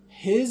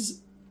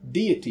His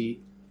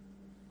deity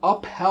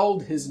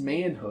upheld His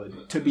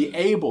manhood to be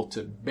able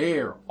to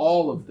bear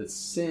all of the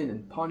sin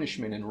and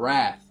punishment and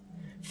wrath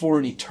for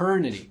an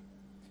eternity.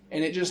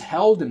 And it just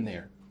held Him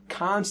there.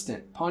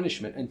 Constant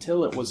punishment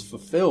until it was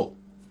fulfilled.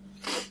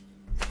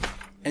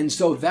 And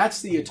so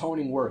that's the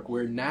atoning work,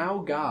 where now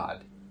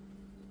God,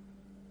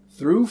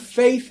 through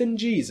faith in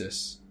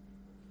Jesus,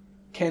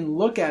 can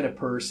look at a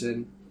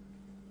person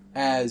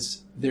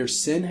as their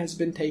sin has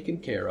been taken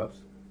care of,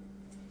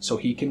 so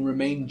he can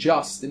remain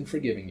just in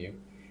forgiving you,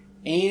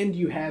 and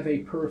you have a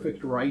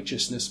perfect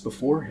righteousness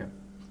before him.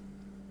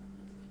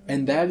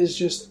 And that is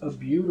just a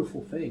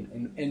beautiful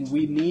thing. And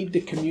we need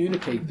to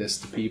communicate this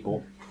to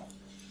people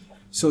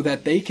so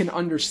that they can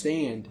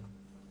understand,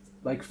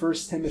 like 1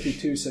 Timothy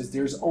 2 says,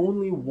 there's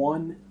only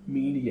one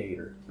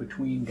mediator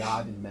between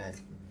God and men.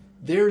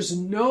 There's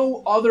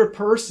no other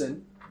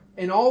person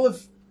in all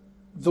of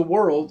the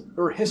world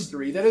or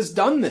history that has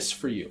done this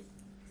for you.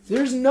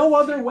 There's no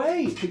other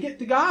way to get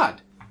to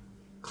God.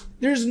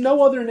 There's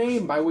no other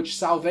name by which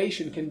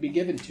salvation can be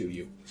given to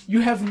you.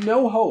 You have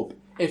no hope.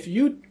 If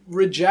you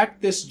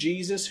reject this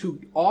Jesus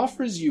who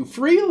offers you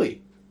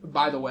freely,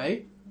 by the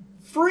way,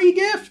 free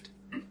gift,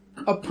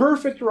 a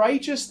perfect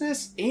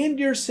righteousness and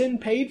your sin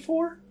paid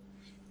for,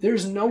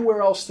 there's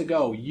nowhere else to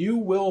go.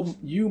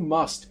 You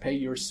must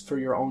pay for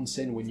your own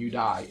sin when you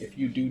die if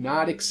you do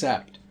not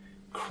accept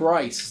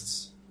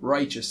Christ's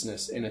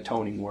righteousness and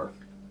atoning work.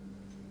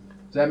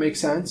 Does that make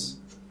sense?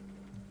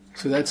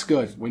 So that's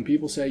good. When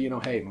people say,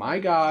 hey, my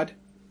God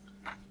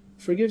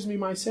forgives me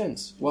my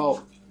sins.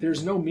 Well,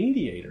 there's no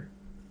mediator.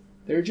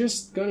 They're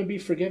just going to be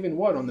forgiven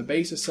what? On the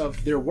basis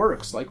of their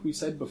works, like we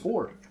said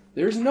before.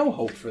 There's no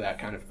hope for that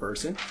kind of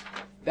person.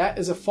 That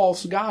is a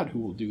false God who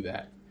will do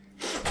that.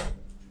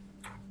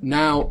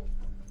 Now,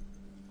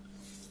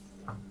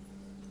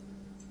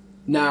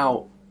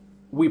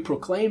 we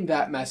proclaim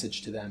that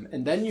message to them,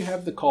 and then you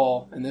have the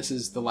call, and this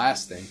is the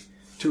last thing,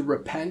 to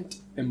repent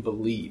and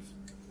believe,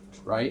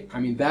 right? I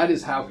mean, that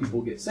is how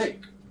people get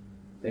saved.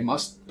 They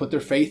must put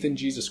their faith in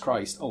Jesus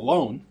Christ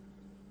alone,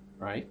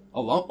 right?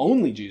 Alone,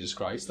 only Jesus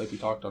Christ, like we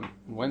talked on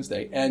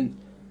Wednesday, and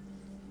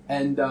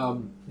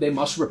they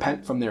must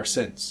repent from their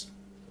sins.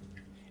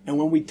 And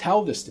when we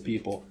tell this to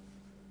people,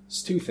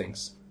 it's two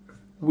things.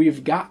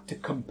 We've got to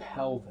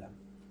compel them.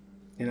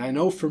 And I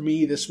know for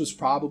me, this was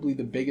probably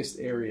the biggest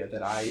area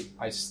that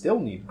I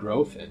still need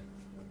growth in.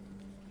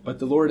 But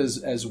the Lord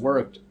has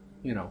worked,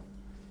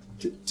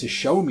 to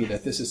show me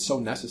that this is so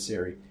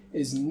necessary.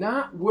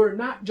 We're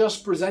not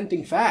just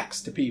presenting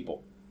facts to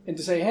people and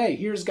to say, hey,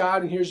 here's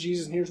God and here's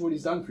Jesus and here's what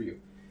he's done for you.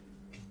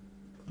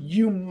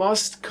 You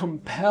must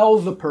compel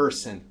the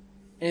person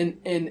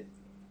in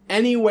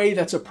any way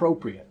that's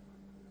appropriate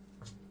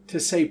to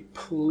say,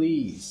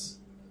 please,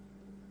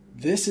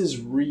 this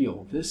is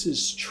real, this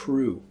is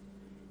true.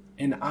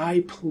 And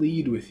I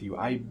plead with you,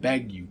 I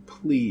beg you,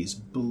 please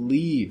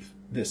believe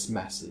this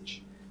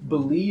message.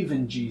 Believe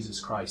in Jesus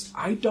Christ.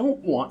 I don't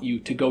want you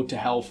to go to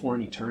hell for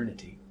an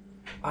eternity.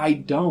 I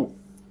don't.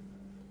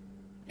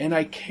 And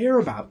I care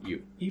about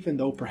you, even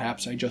though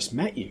perhaps I just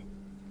met you.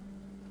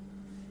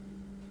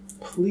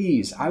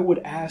 Please, I would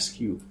ask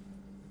you,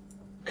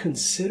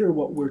 consider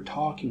what we're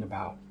talking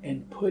about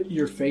and put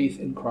your faith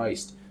in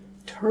Christ.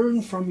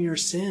 Turn from your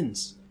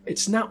sins.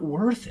 It's not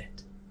worth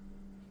it.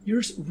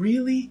 You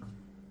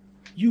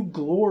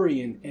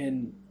glory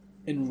and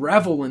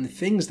revel in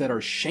things that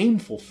are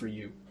shameful for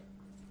you.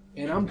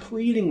 And I'm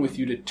pleading with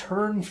you to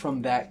turn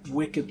from that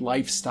wicked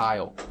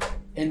lifestyle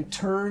and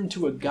turn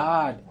to a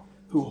God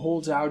who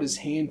holds out his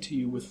hand to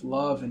you with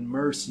love and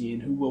mercy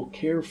and who will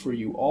care for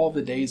you all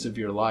the days of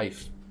your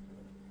life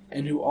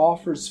and who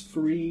offers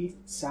free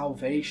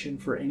salvation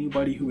for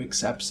anybody who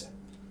accepts it.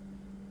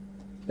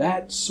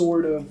 That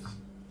sort of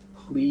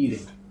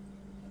pleading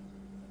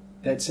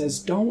that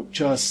says,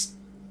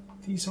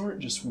 these aren't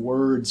just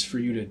words for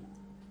you to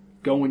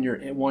go in your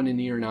one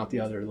ear and out the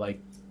other.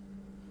 Like,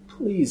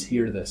 please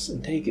hear this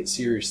and take it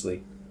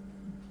seriously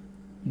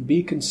and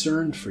be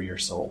concerned for your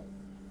soul.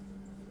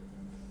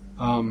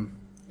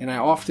 And I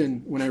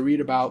often, when I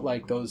read about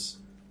like those,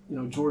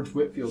 George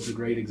Whitfield's a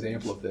great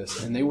example of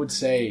this, and they would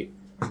say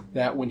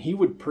that when he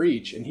would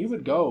preach and he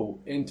would go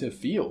into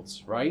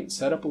fields, right,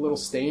 set up a little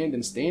stand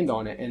and stand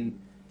on it, and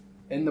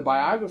in the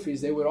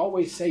biographies they would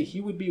always say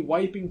he would be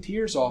wiping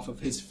tears off of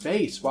his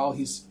face while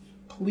he's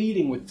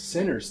pleading with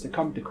sinners to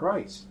come to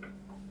Christ.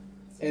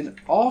 And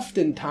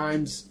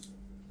oftentimes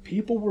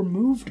people were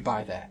moved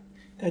by that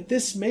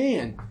this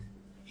man,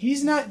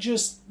 he's not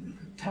just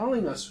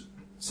telling us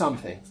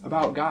something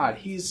about God.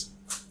 He's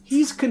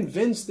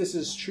convinced this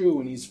is true,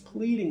 and he's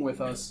pleading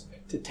with us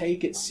to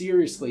take it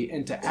seriously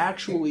and to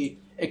actually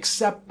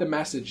accept the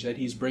message that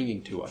he's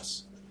bringing to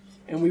us.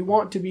 And we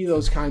want to be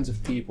those kinds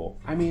of people.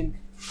 And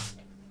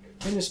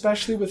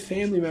especially with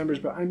family members,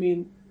 but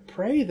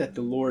pray that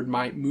the Lord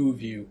might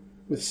move you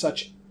with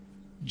such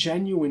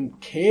genuine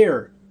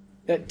care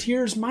that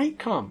tears might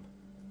come.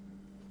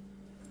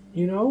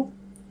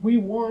 We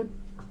want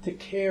to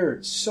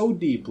care so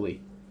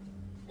deeply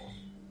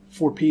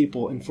for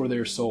people and for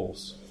their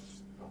souls.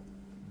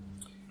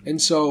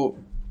 And so,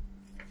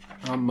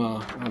 I'm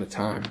out of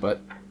time,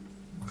 but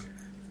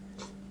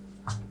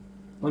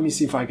let me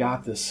see if I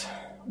got this.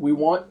 We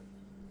want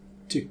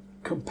to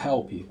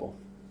compel people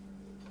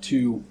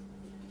to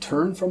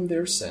turn from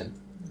their sin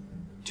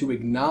to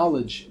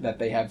acknowledge that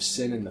they have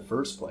sin in the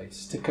first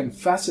place, to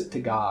confess it to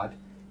God,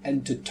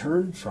 and to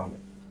turn from it.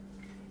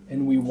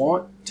 And we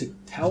want to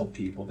tell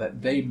people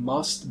that they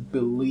must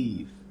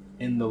believe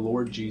in the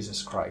Lord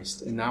Jesus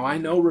Christ. And now I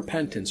know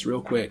repentance,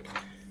 real quick.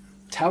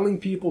 Telling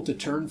people to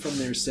turn from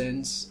their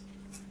sins,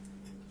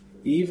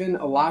 even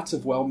lots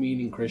of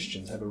well-meaning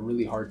Christians have a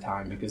really hard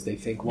time because they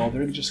think, well,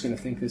 they're just going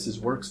to think this is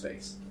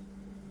works-based.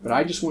 But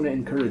I just want to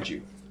encourage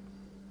you,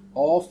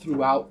 all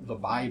throughout the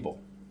Bible,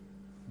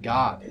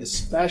 God,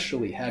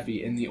 especially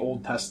heavy in the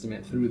Old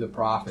Testament through the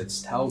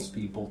prophets, tells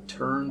people,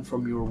 turn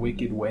from your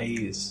wicked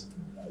ways,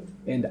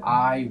 and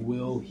I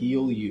will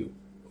heal you.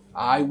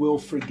 I will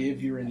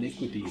forgive your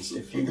iniquities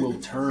if you will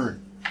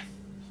turn.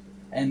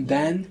 And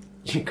then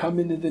you come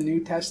into the New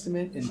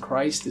Testament and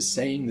Christ is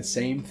saying the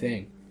same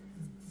thing.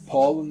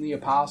 Paul and the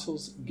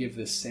apostles give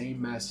the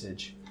same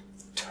message.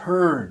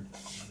 Turn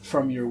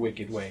from your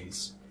wicked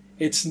ways.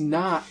 It's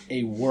not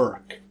a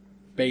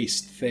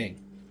work-based thing.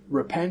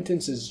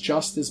 Repentance is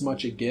just as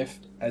much a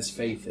gift as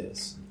faith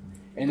is.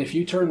 And if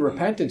you turn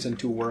repentance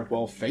into work,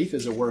 well, faith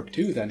is a work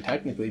too then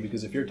technically,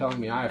 because if you're telling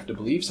me I have to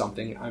believe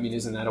something, I mean,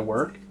 isn't that a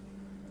work?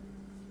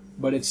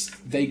 But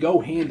they go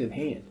hand in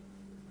hand.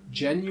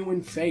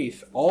 Genuine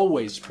faith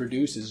always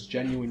produces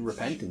genuine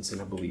repentance in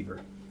a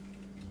believer.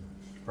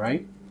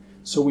 Right?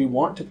 So we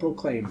want to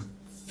proclaim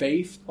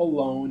faith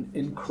alone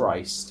in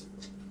Christ,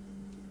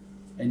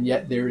 and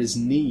yet there is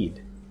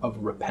need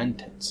of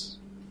repentance.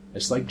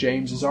 It's like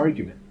James's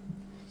argument.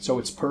 So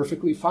it's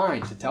perfectly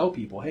fine to tell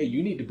people, hey,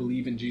 you need to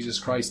believe in Jesus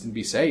Christ and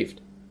be saved.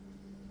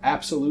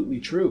 Absolutely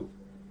true.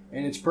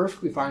 And it's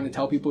perfectly fine to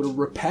tell people to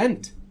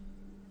repent,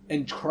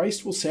 and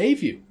Christ will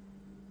save you.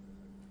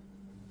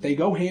 They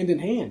go hand in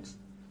hand.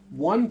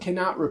 One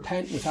cannot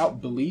repent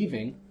without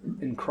believing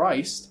in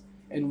Christ,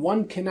 and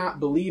one cannot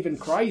believe in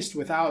Christ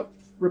without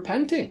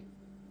repenting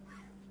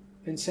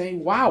and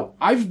saying, wow,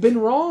 I've been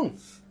wrong.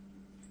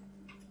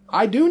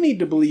 I do need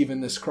to believe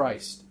in this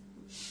Christ.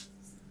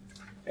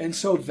 And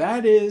so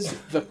that is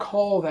the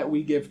call that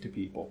we give to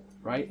people,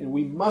 right? And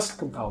we must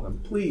compel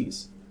them,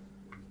 please,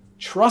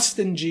 trust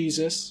in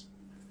Jesus,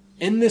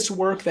 in this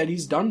work that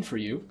He's done for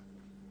you,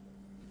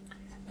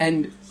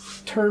 and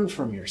turn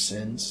from your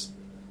sins.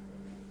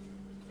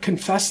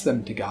 Confess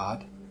them to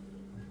God.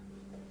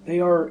 They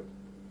are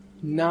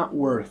not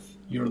worth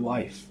your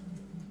life.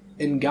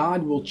 And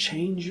God will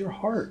change your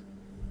heart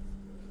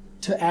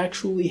to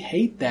actually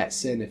hate that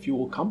sin if you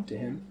will come to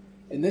Him.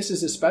 And this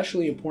is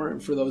especially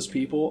important for those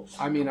people.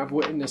 I mean, I've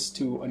witnessed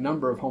to a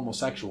number of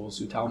homosexuals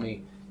who tell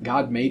me,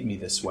 God made me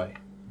this way.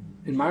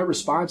 And my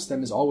response to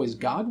them is always,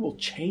 God will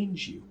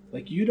change you.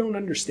 Like, you don't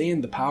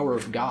understand the power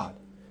of God.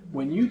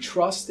 When you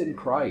trust in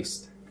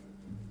Christ,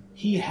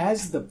 He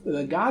has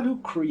the God who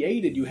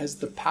created you has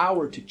the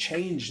power to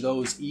change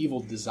those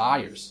evil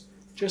desires,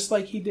 just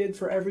like He did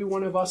for every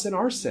one of us in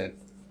our sin.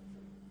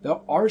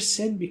 Our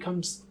sin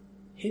becomes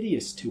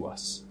hideous to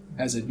us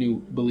as a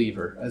new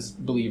believer, as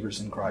believers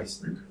in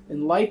Christ.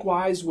 And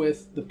likewise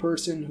with the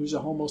person who's a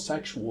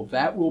homosexual,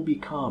 that will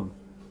become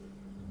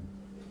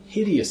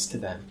hideous to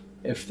them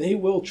if they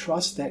will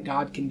trust that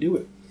God can do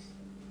it.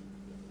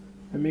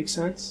 That makes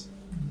sense?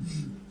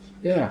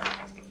 Yeah.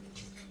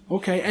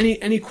 Okay,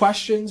 any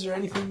questions or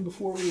anything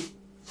before we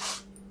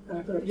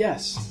wrap it up?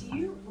 Yes?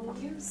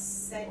 When you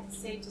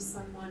say to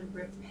someone,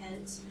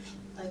 repent,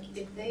 like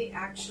if they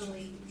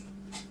actually,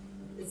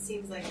 it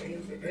seems like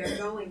they're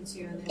going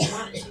to and they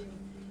want to,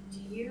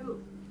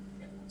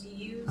 do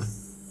you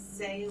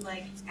say,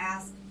 like,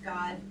 ask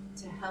God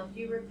to help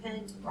you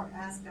repent, or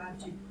ask God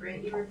to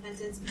grant you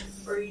repentance,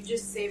 or you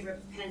just say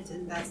repent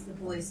and that's the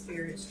Holy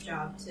Spirit's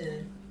job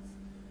to,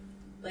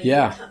 like,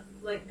 yeah.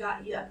 Like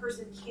God, a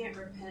person can't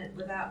repent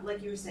without,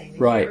 like you were saying, they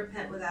right. can't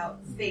repent without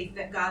faith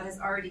that God has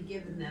already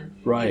given them.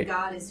 Right. And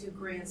God is who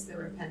grants the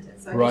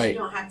repentance. So I right. guess you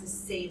don't have to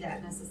say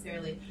that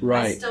necessarily.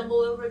 Right. I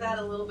stumble over that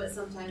a little bit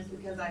sometimes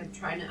because I'm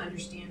trying to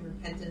understand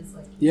repentance.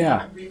 Like, yeah.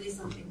 It's not really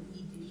something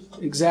we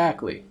do.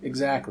 Exactly.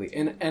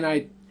 And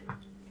I,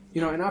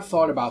 and I've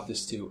thought about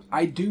this too.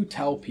 I do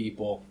tell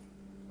people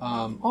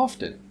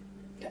often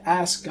to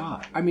ask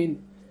God. I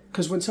mean,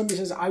 because when somebody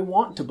says, I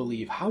want to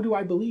believe, how do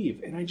I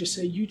believe? And I just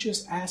say, you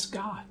just ask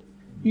God.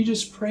 You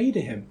just pray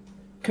to Him.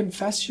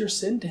 Confess your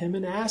sin to Him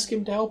and ask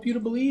Him to help you to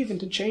believe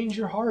and to change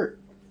your heart.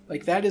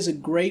 Like, that is a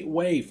great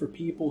way for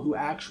people who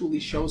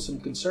actually show some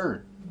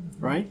concern,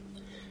 right?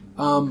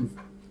 And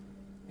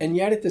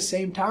yet at the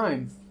same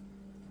time,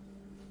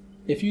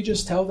 if you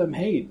just tell them,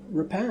 hey,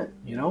 repent,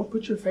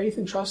 put your faith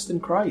and trust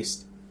in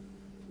Christ,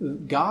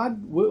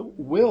 God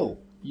will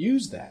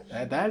use that.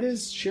 That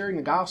is sharing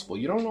the gospel.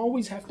 You don't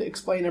always have to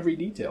explain every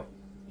detail,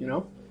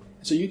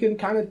 So you can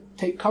kind of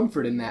take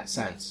comfort in that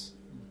sense.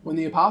 When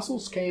the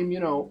apostles came,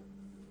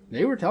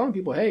 they were telling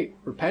people, hey,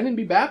 repent and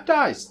be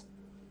baptized,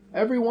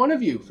 every one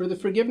of you, for the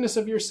forgiveness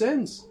of your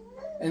sins.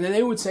 And then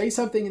they would say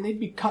something and they'd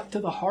be cut to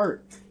the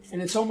heart.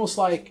 And it's almost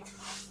like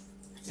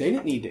they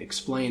didn't need to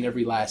explain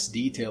every last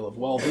detail of,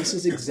 well, this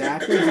is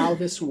exactly how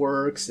this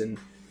works.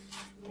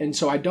 And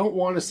so I don't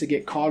want us to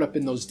get caught up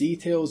in those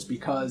details,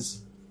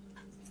 because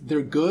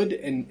they're good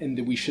and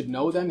that we should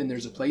know them and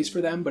there's a place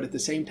for them, but at the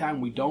same time,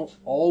 we don't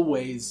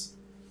always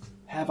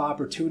have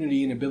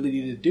opportunity and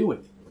ability to do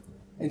it.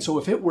 And so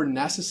if it were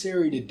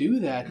necessary to do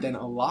that, then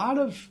a lot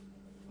of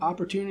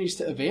opportunities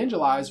to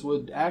evangelize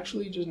would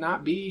actually just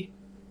not be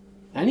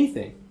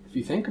anything, if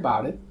you think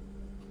about it.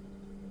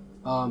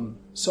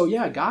 So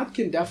yeah, God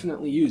can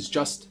definitely use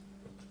just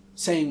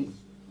saying,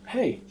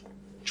 hey,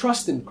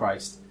 trust in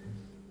Christ.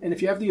 And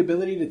if you have the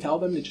ability to tell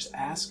them to just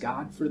ask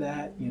God for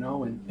that,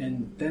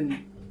 and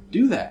then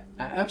do that.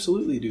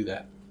 Absolutely do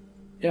that.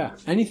 Yeah,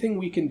 anything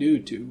we can do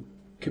to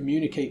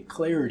communicate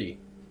clarity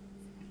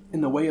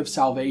in the way of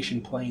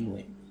salvation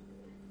plainly.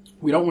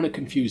 We don't want to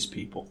confuse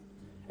people.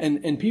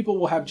 And people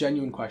will have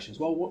genuine questions.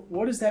 Well,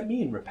 what does that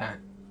mean,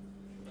 repent?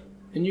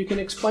 And you can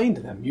explain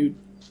to them. You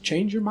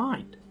change your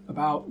mind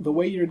about the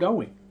way you're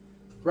going.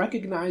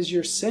 Recognize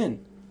your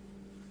sin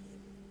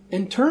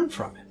and turn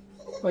from it.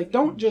 Like,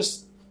 don't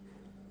just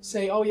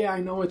say, oh yeah, I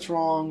know it's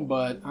wrong,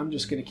 but I'm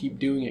just going to keep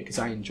doing it because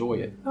I enjoy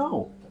it.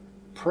 No.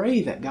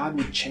 Pray that God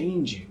would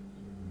change you,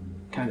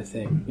 kind of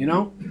thing,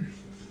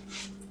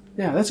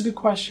 Yeah, that's a good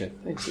question.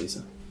 Thanks,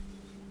 Lisa.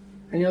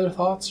 Any other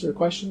thoughts or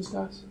questions,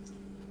 guys?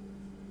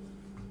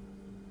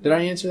 Did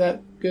I answer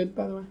that good,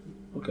 by the way?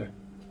 Okay.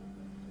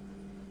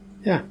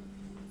 Yeah.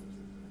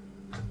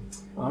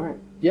 All right.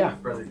 Yeah.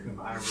 Brother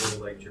Kum, I really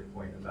liked your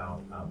point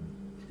about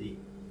the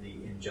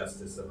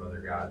injustice of other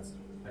gods.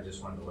 I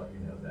just wanted to let you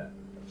know that.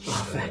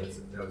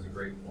 That was a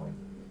great point.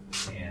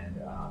 And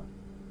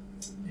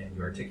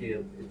you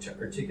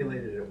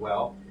articulated it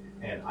well.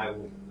 And I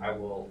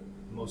will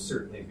most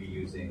certainly be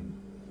using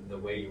the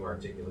way you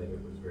articulated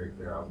it was very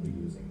clear. I'll be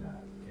using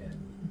that in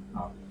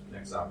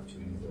next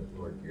opportunity that the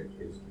Lord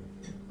gives me.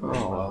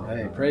 Oh, well,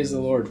 hey, praise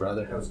the Lord,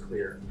 brother. That was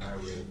clear. I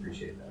really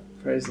appreciate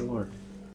that. Praise the Lord.